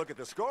 take a look at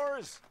the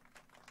scores?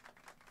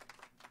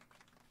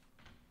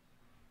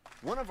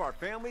 One of our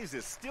families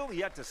is still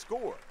yet to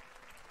score.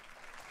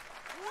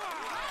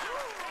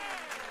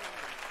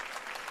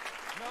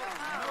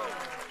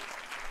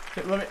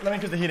 Okay, let me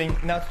get the heating.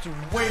 Now to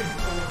wait.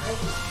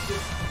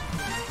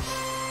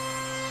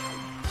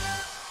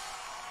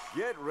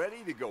 Get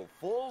ready to go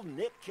full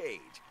Nick Cage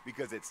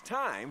because it's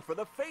time for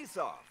the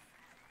face-off.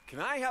 Can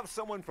I have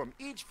someone from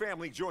each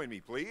family join me,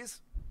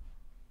 please?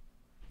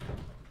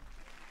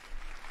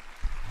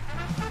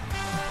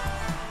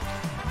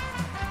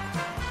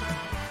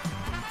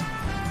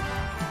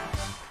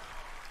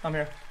 I'm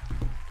here.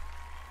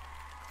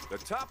 The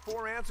top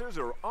 4 answers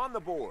are on the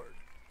board.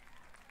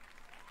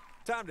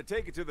 Time to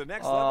take it to the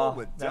next level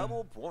with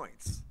double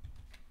points.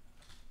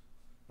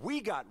 We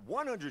got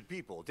 100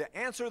 people to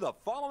answer the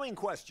following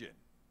question.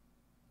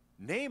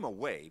 Name a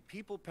way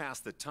people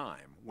pass the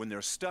time when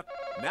they're stuck.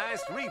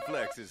 Nice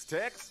reflexes,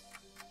 Tex.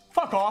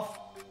 Fuck off.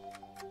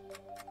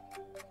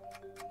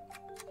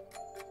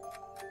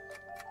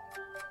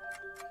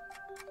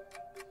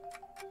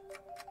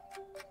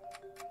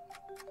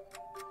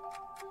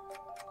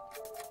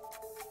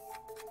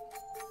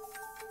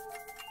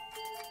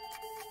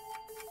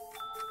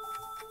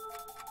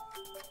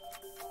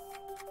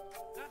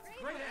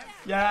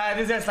 Yeah,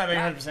 this is sniping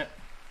 100%.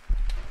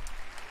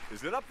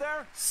 Is it up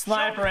there?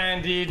 Sniper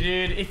Andy,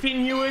 dude. If he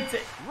knew it,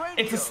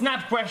 it's a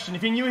snap question.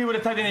 If he knew, he would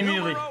have typed in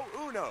immediately. Numero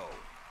uno.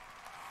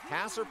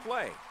 Pass or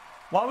play?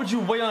 Why would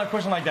you wait on a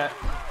question like that?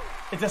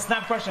 It's a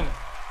snap question.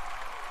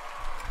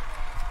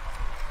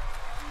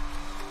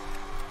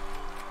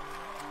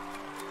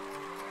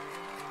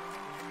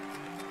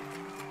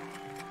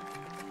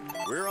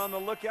 We're on the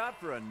lookout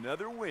for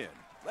another win.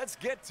 Let's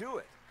get to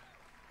it.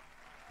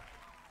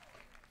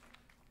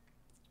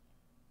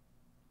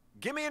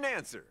 Give me an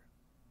answer.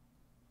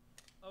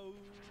 Oh.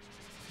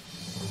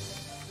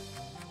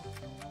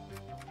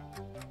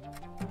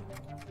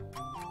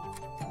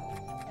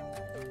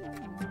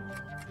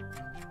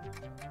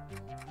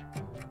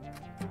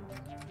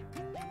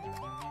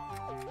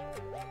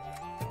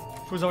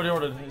 Who's already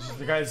ordered? It's just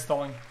the guy is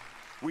stalling.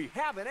 We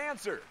have an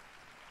answer.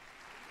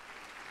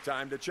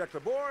 Time to check the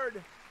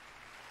board.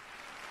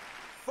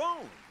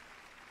 Phone.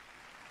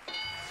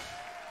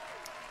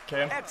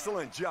 Okay.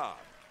 Excellent job.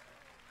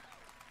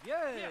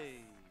 Yay!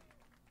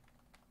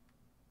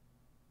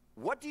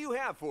 What do you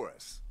have for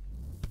us?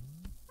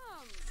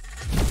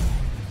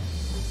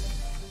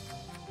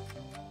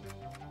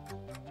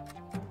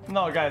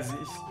 No, guys,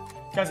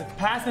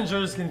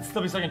 passengers can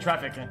still be stuck in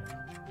traffic.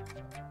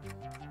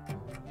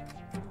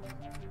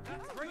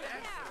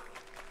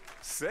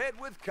 Said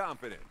with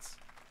confidence.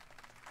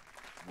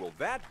 Will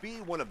that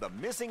be one of the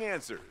missing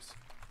answers?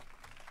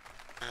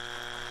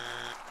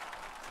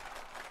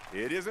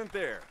 It isn't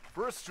there.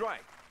 First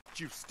strike. But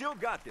you've still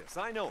got this.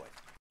 I know it.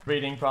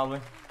 Reading, probably.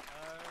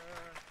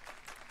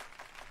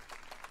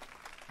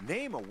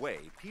 Name a way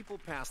people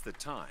pass the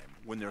time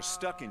when they're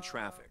stuck in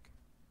traffic.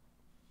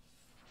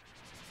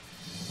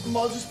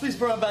 Well, just please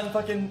bro ban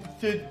fucking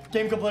dude,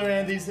 game complainer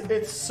Andy's.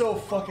 It's so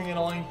fucking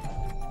annoying.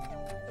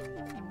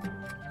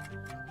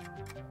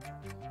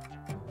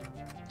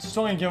 Just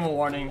don't even give him a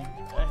warning.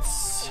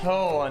 It's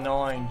so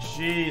annoying.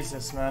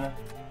 Jesus, man.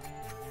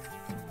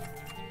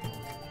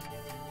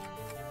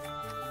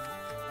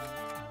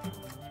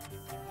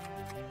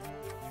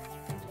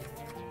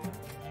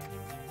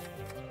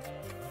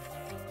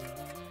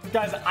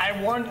 Guys, I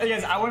warn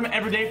him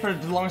every day for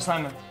the longest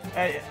time.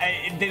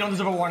 They don't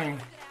deserve a warning.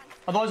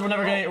 Otherwise, we're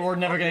never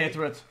gonna get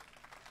through it.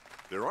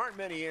 There aren't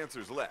many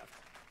answers left.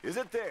 Is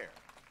it there?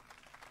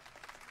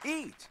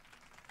 Eat.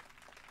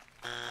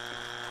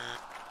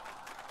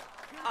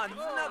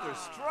 Another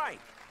strike.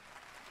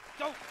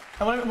 Go.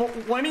 And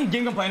what I mean,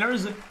 game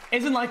complainers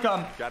isn't like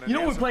you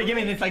know when we play a game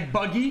and it's like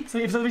buggy. So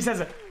if somebody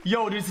says,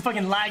 "Yo, dude, it's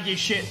fucking laggy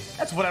shit,"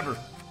 that's whatever.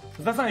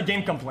 That's not a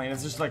game complaint.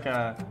 It's just like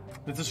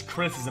it's just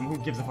criticism. Who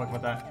gives a fuck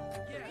about that?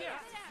 Yeah.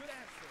 Good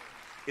answer.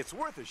 It's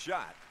worth a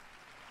shot.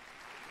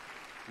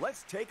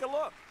 Let's take a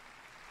look.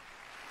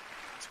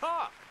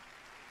 Talk.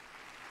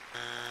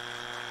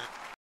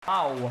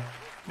 Ow.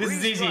 This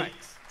is easy.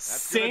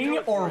 Sing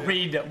or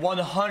read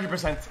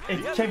 100%.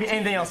 It can't be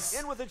anything else.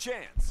 In with a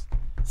chance.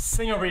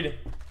 Sing or read.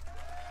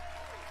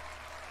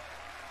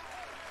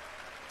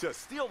 To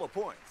steal the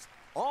points,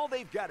 all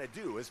they've got to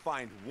do is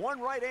find one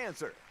right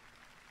answer.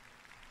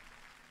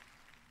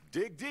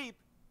 Dig deep,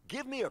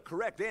 give me a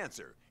correct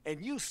answer, and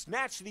you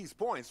snatch these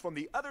points from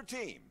the other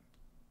team.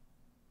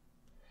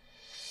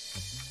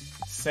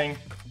 Sing.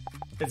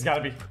 It's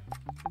gotta be.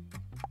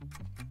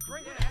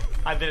 Great.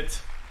 I did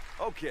it.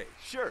 Okay,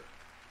 sure.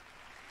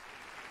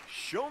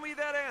 Show me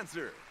that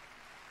answer.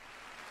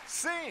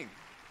 Sing.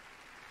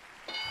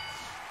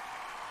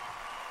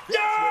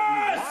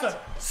 Yes!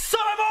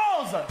 Son of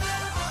balls!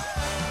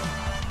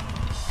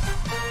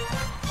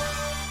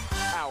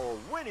 Our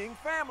winning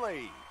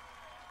family.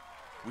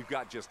 We've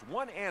got just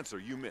one answer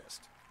you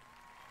missed.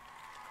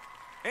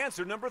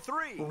 Answer number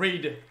 3.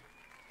 Read.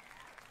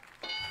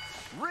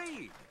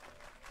 Read.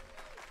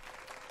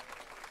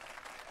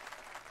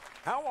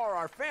 How are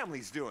our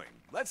families doing?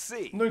 Let's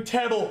see. I'm doing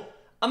terrible.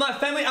 I'm not a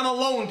family, I'm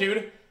alone,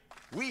 dude.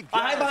 I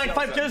hide behind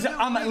 5 kids,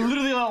 I'm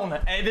literally alone.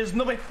 There's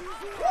nobody.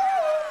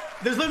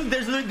 There's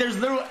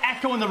little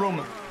echo in the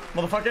room,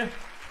 motherfucker.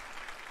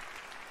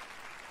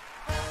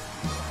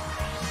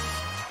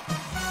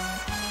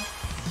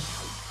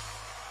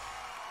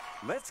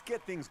 Let's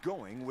get things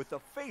going with a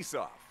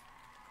face-off.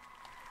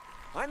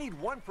 I need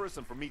one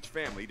person from each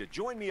family to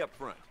join me up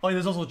front. Oh, yeah,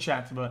 there's also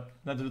chat, but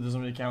that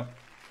doesn't really count.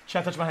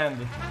 Chat, touch my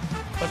hand.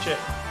 Touch it.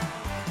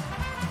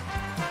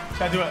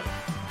 Chat, do it.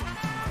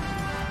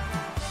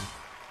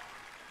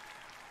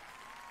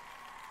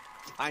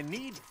 I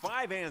need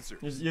 5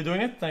 answers. You're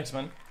doing it? Thanks,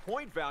 man.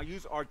 Point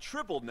values are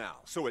tripled now,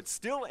 so it's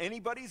still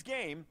anybody's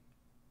game.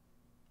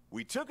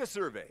 We took a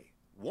survey,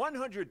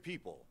 100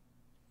 people.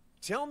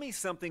 Tell me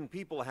something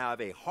people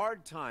have a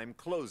hard time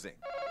closing.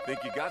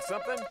 Think you got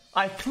something?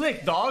 I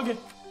clicked, dog.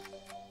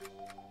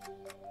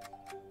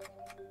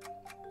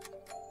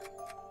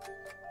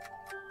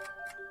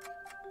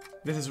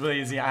 This is really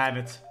easy. I have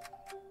it.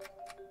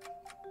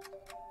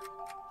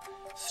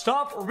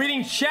 Stop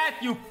reading chat,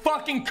 you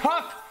fucking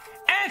cuck!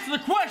 Answer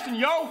the question,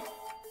 yo! Nice.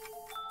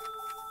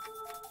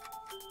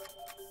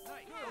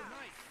 Oh,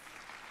 nice.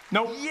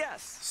 Nope.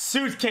 Yes!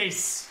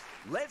 Suitcase.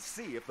 Let's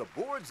see if the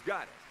board's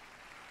got it.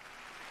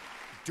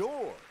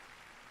 Door.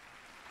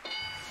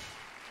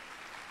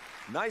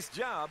 Nice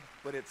job,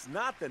 but it's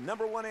not the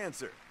 #1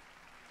 answer.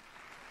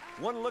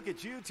 One look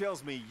at you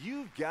tells me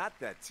you've got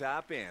the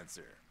top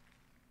answer.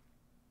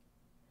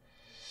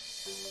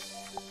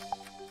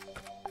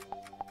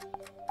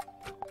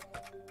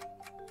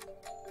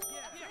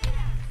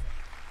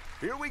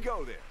 Here we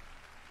go then.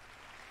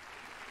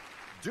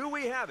 Do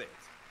we have it?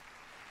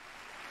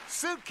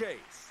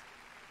 Suitcase.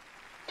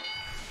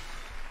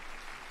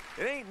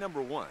 It ain't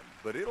 #1,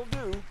 but it'll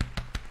do.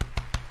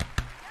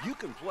 You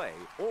can play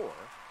or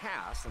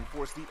pass and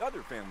force the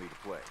other family to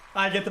play.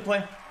 I get to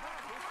play.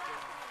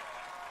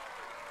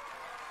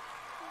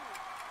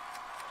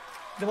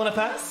 They wanna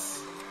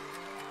pass?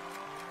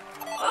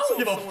 I don't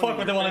give a fuck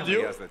what they wanna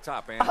do. Has the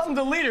top answer. I'm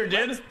the leader,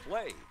 dude. Let's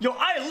play. Yo,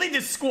 I lead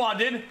this squad,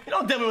 dude. You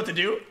don't tell me what to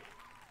do.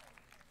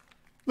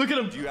 Look at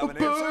him. Do you have an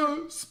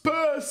answer?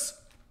 Pass.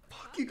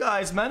 Fuck you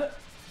guys, man.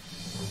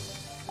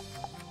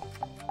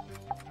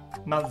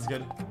 Mouth is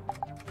good.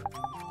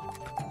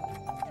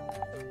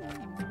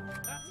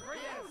 That's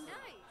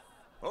great.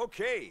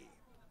 Okay.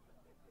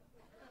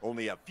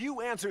 Only a few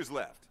answers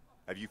left.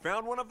 Have you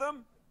found one of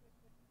them?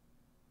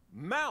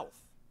 Mouth.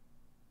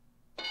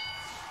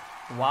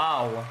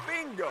 Wow.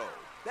 Bingo.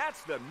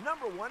 That's the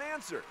 #1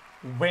 answer.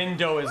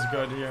 Window is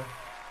good here.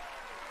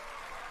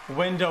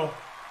 Window,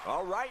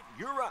 All right,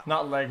 you're up.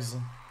 not legs.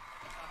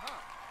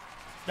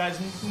 Guys,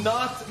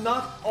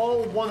 not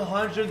all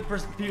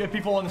 100%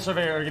 people on the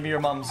survey are gonna be your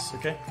moms,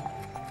 okay?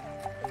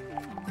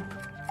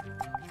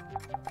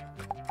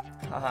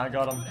 Haha, I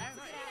got him.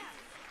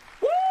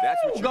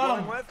 That's what you're Got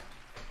going him. with?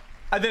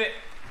 I did it.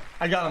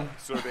 I got him.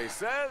 Survey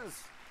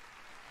says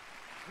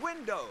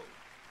window.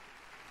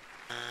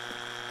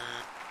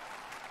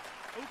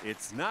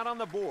 It's not on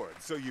the board,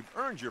 so you've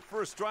earned your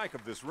first strike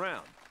of this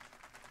round.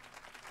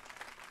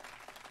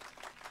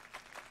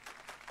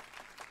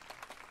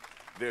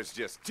 There's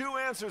just 2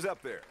 answers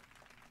up there.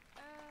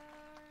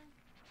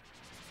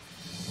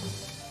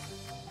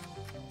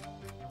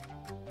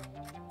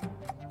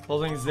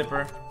 Closing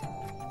zipper.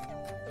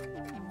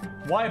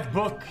 Why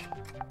book?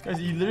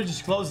 Guys, you literally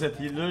just close it.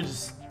 You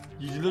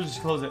literally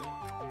just close it.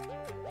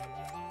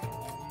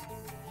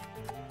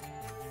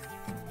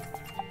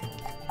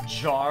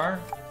 Jar?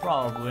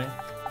 Probably.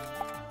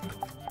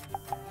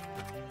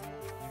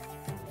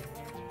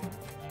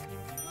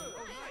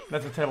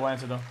 That's a terrible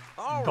answer though.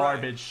 All right.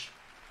 Garbage.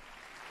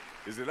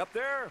 Is it up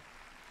there?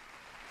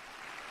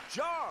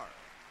 Jar.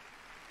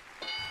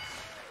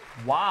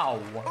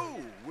 Wow.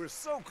 Ooh, we're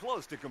so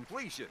close to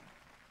completion.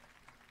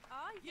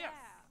 Oh, yeah. Yes.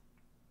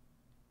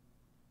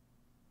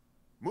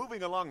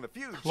 Moving along the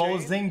feud chain.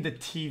 Closing the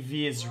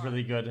TV is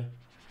really good.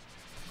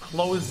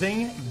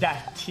 Closing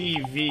that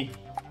TV.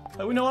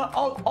 You know what?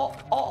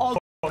 I'll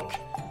book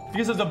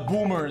because of the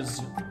boomers.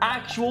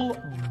 Actual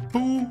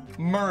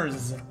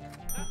boomers.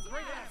 That's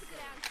great.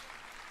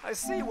 I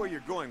see where you're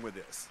going with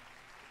this.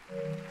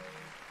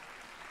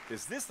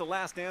 Is this the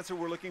last answer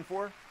we're looking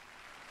for?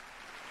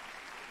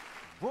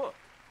 Book.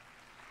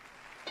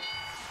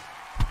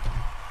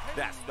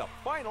 That's the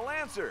final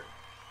answer.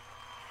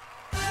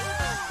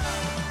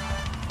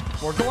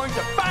 We're going to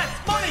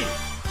Fast Money!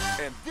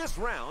 And this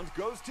round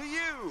goes to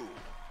you.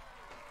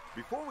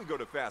 Before we go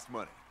to Fast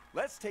Money,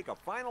 let's take a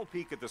final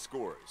peek at the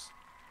scores.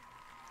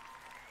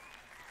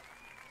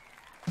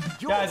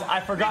 Guys, I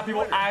forgot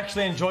people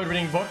actually enjoyed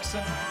reading books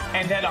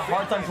and they had a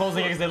hard time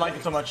closing it because they liked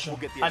it so much.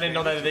 I didn't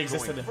know that it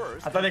existed.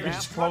 I thought they could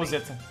just close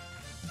it.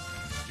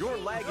 You're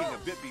lagging a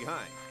bit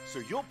behind, so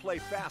you'll play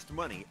Fast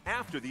Money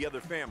after the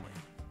other family.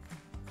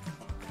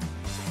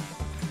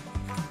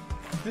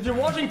 If you're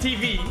watching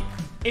TV,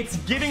 it's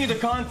giving you the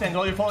content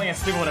while you're falling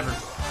asleep or whatever.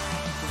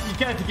 You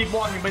kind of have to keep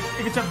watching, but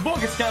if it's a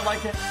book, it's kind of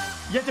like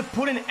you have to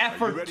put in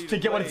effort to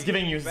get what it's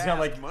giving you. It's kind of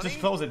like, just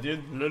close it,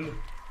 dude. Lol.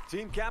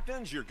 Team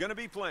captains, you're gonna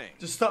be playing.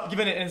 Just stop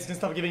giving it and it's gonna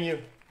stop giving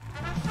you.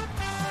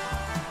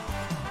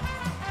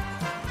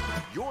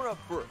 You're up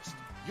first.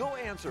 You'll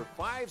answer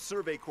 5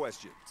 survey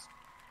questions.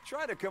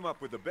 Try to come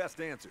up with the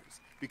best answers,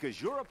 because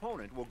your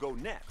opponent will go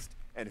next,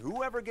 and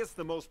whoever gets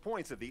the most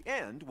points at the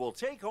end will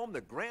take home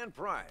the grand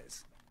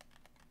prize.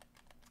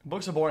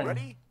 Books are boring.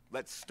 Ready?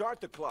 Let's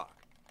start the clock.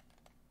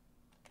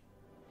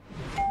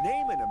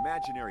 Name an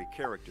imaginary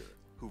character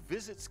who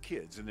visits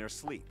kids in their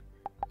sleep.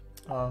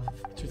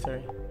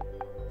 2:30.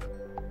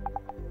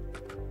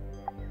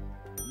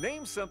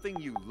 Name something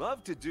you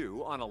love to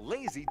do on a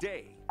lazy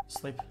day.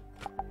 Sleep.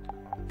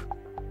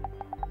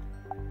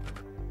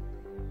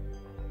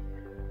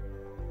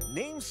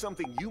 Name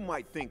something you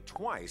might think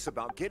twice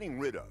about getting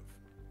rid of.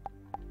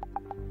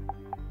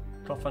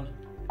 Girlfriend.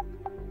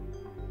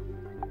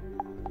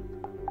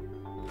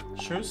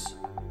 Shoes.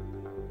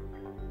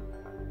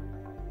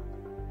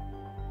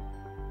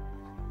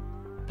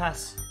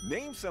 Pass.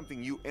 Name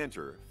something you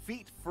enter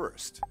feet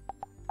first.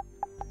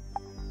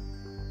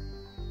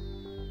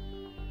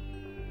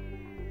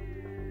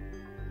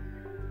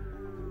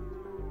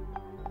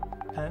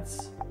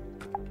 Pants.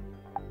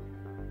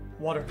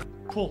 Water.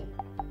 Cool.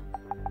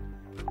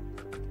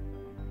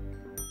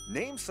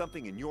 Name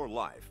something in your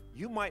life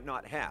you might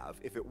not have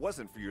if it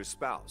wasn't for your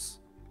spouse.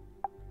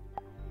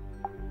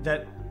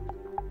 Debt.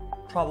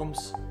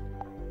 Problems.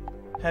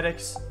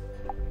 Headaches.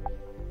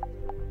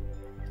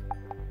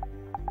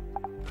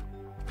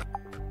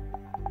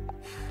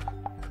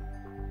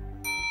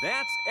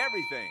 That's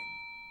everything.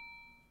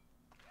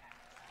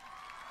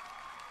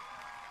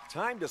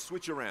 Time to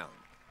switch around.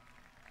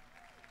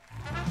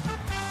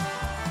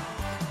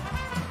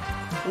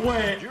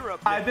 Wait, You're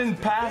up I next, didn't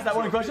and pass things that are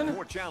one a bit question?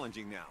 more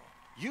challenging now.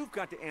 You've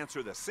got to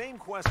answer the same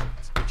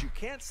questions, but you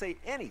can't say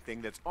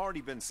anything that's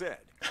already been said.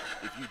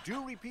 If you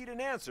do repeat an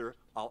answer,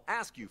 I'll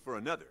ask you for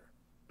another.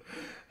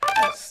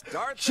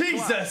 Start the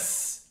clock.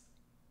 Jesus!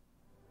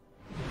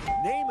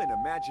 Name an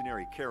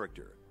imaginary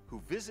character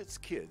who visits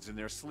kids in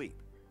their sleep.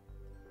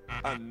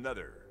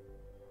 Another.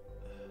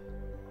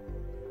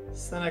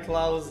 Santa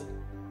Claus.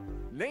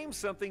 Name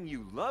something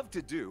you love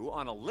to do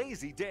on a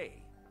lazy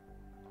day.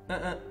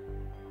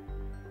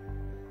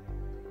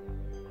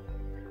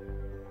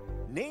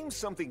 Name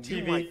something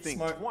you TV, might think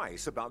smart.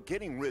 twice about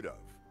getting rid of.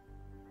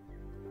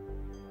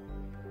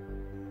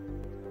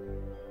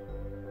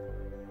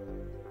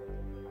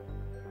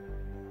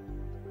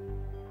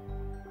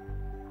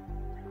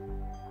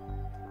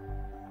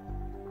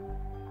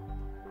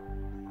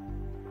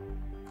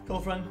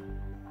 Girlfriend.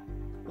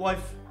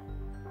 Wife.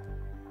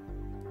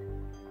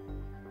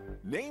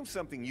 Name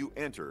something you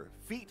enter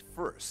feet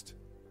first.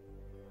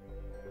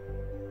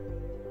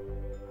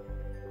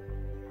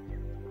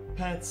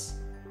 Pants.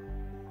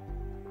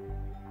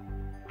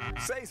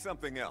 Say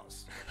something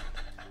else.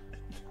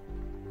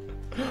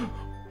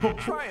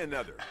 Try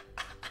another.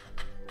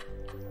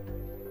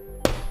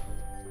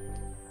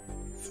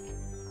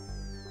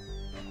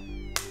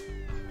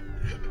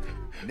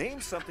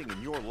 Name something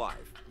in your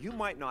life you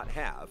might not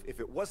have if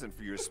it wasn't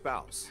for your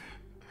spouse.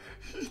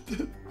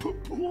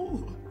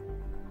 Pool.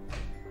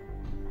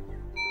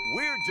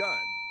 We're done.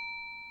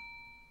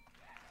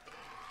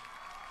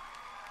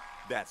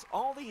 That's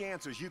all the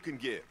answers you can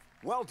give.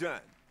 Well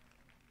done.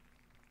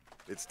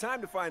 It's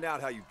time to find out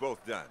how you've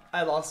both done.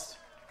 I lost.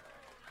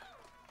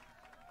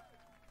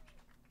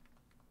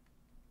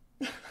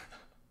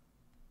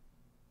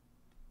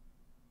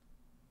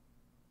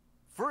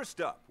 First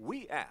up,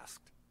 we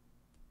asked,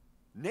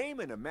 name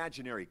an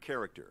imaginary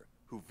character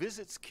who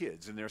visits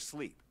kids in their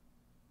sleep.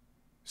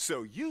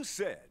 So you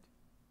said,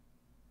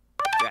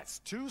 that's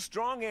two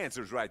strong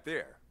answers right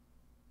there.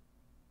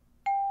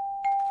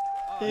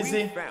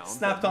 Easy. We found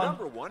Snapped the on.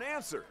 number one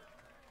answer.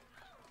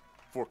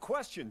 For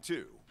question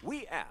 2,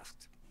 we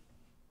asked,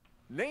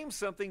 name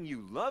something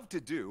you love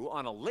to do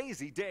on a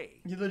lazy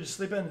day. You literally just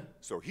sleep in.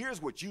 So here's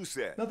what you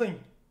said. Nothing.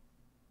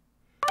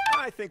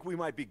 I think we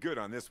might be good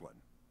on this one.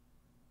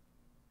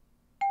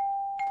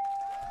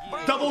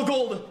 Double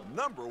gold.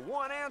 Number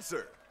one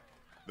answer.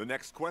 The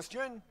next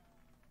question,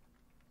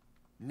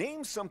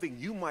 name something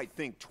you might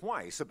think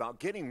twice about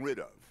getting rid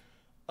of.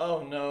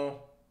 Oh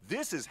no.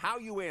 This is how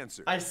you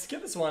answer. I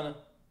skipped this one.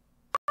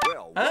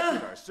 Well, what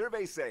did our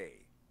survey say?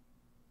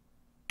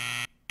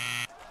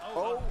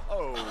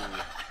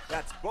 Oh,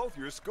 that's both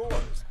your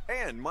scores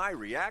and my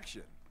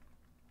reaction.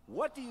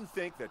 What do you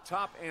think the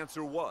top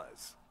answer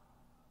was?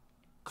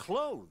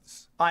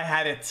 Clothes. I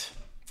had it.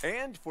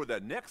 And for the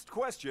next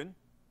question,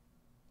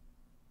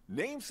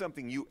 name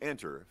something you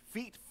enter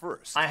feet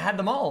first. I had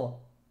them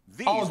all.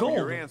 These all were gold.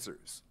 your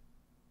answers.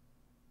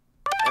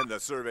 And the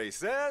survey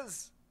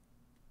says,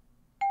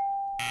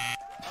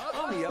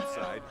 on the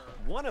upside,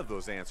 one of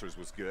those answers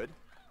was good.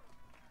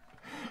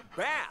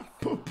 Bath.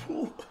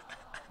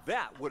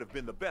 That would have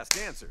been the best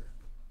answer.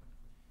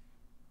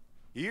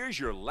 Here's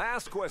your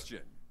last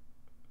question.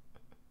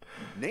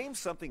 Name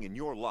something in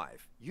your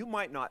life you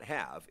might not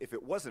have if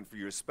it wasn't for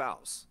your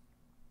spouse.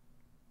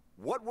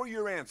 What were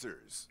your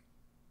answers?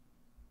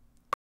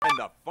 And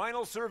the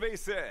final survey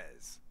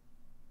says,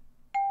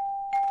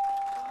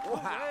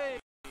 wow,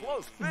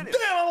 close finish.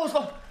 Damn,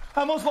 I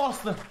almost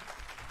lost.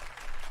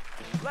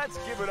 Let's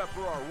give it up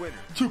for our winners.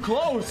 Too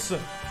close.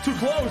 Too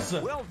close.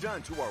 Well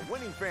done to our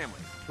winning family,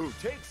 who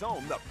takes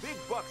home the big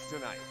bucks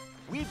tonight.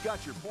 We've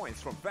got your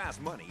points from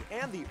Fast Money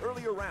and the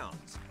earlier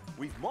rounds.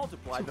 We've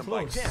multiplied them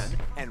by 10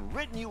 and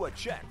written you a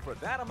check for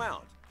that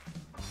amount.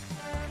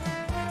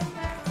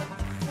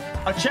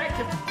 A check?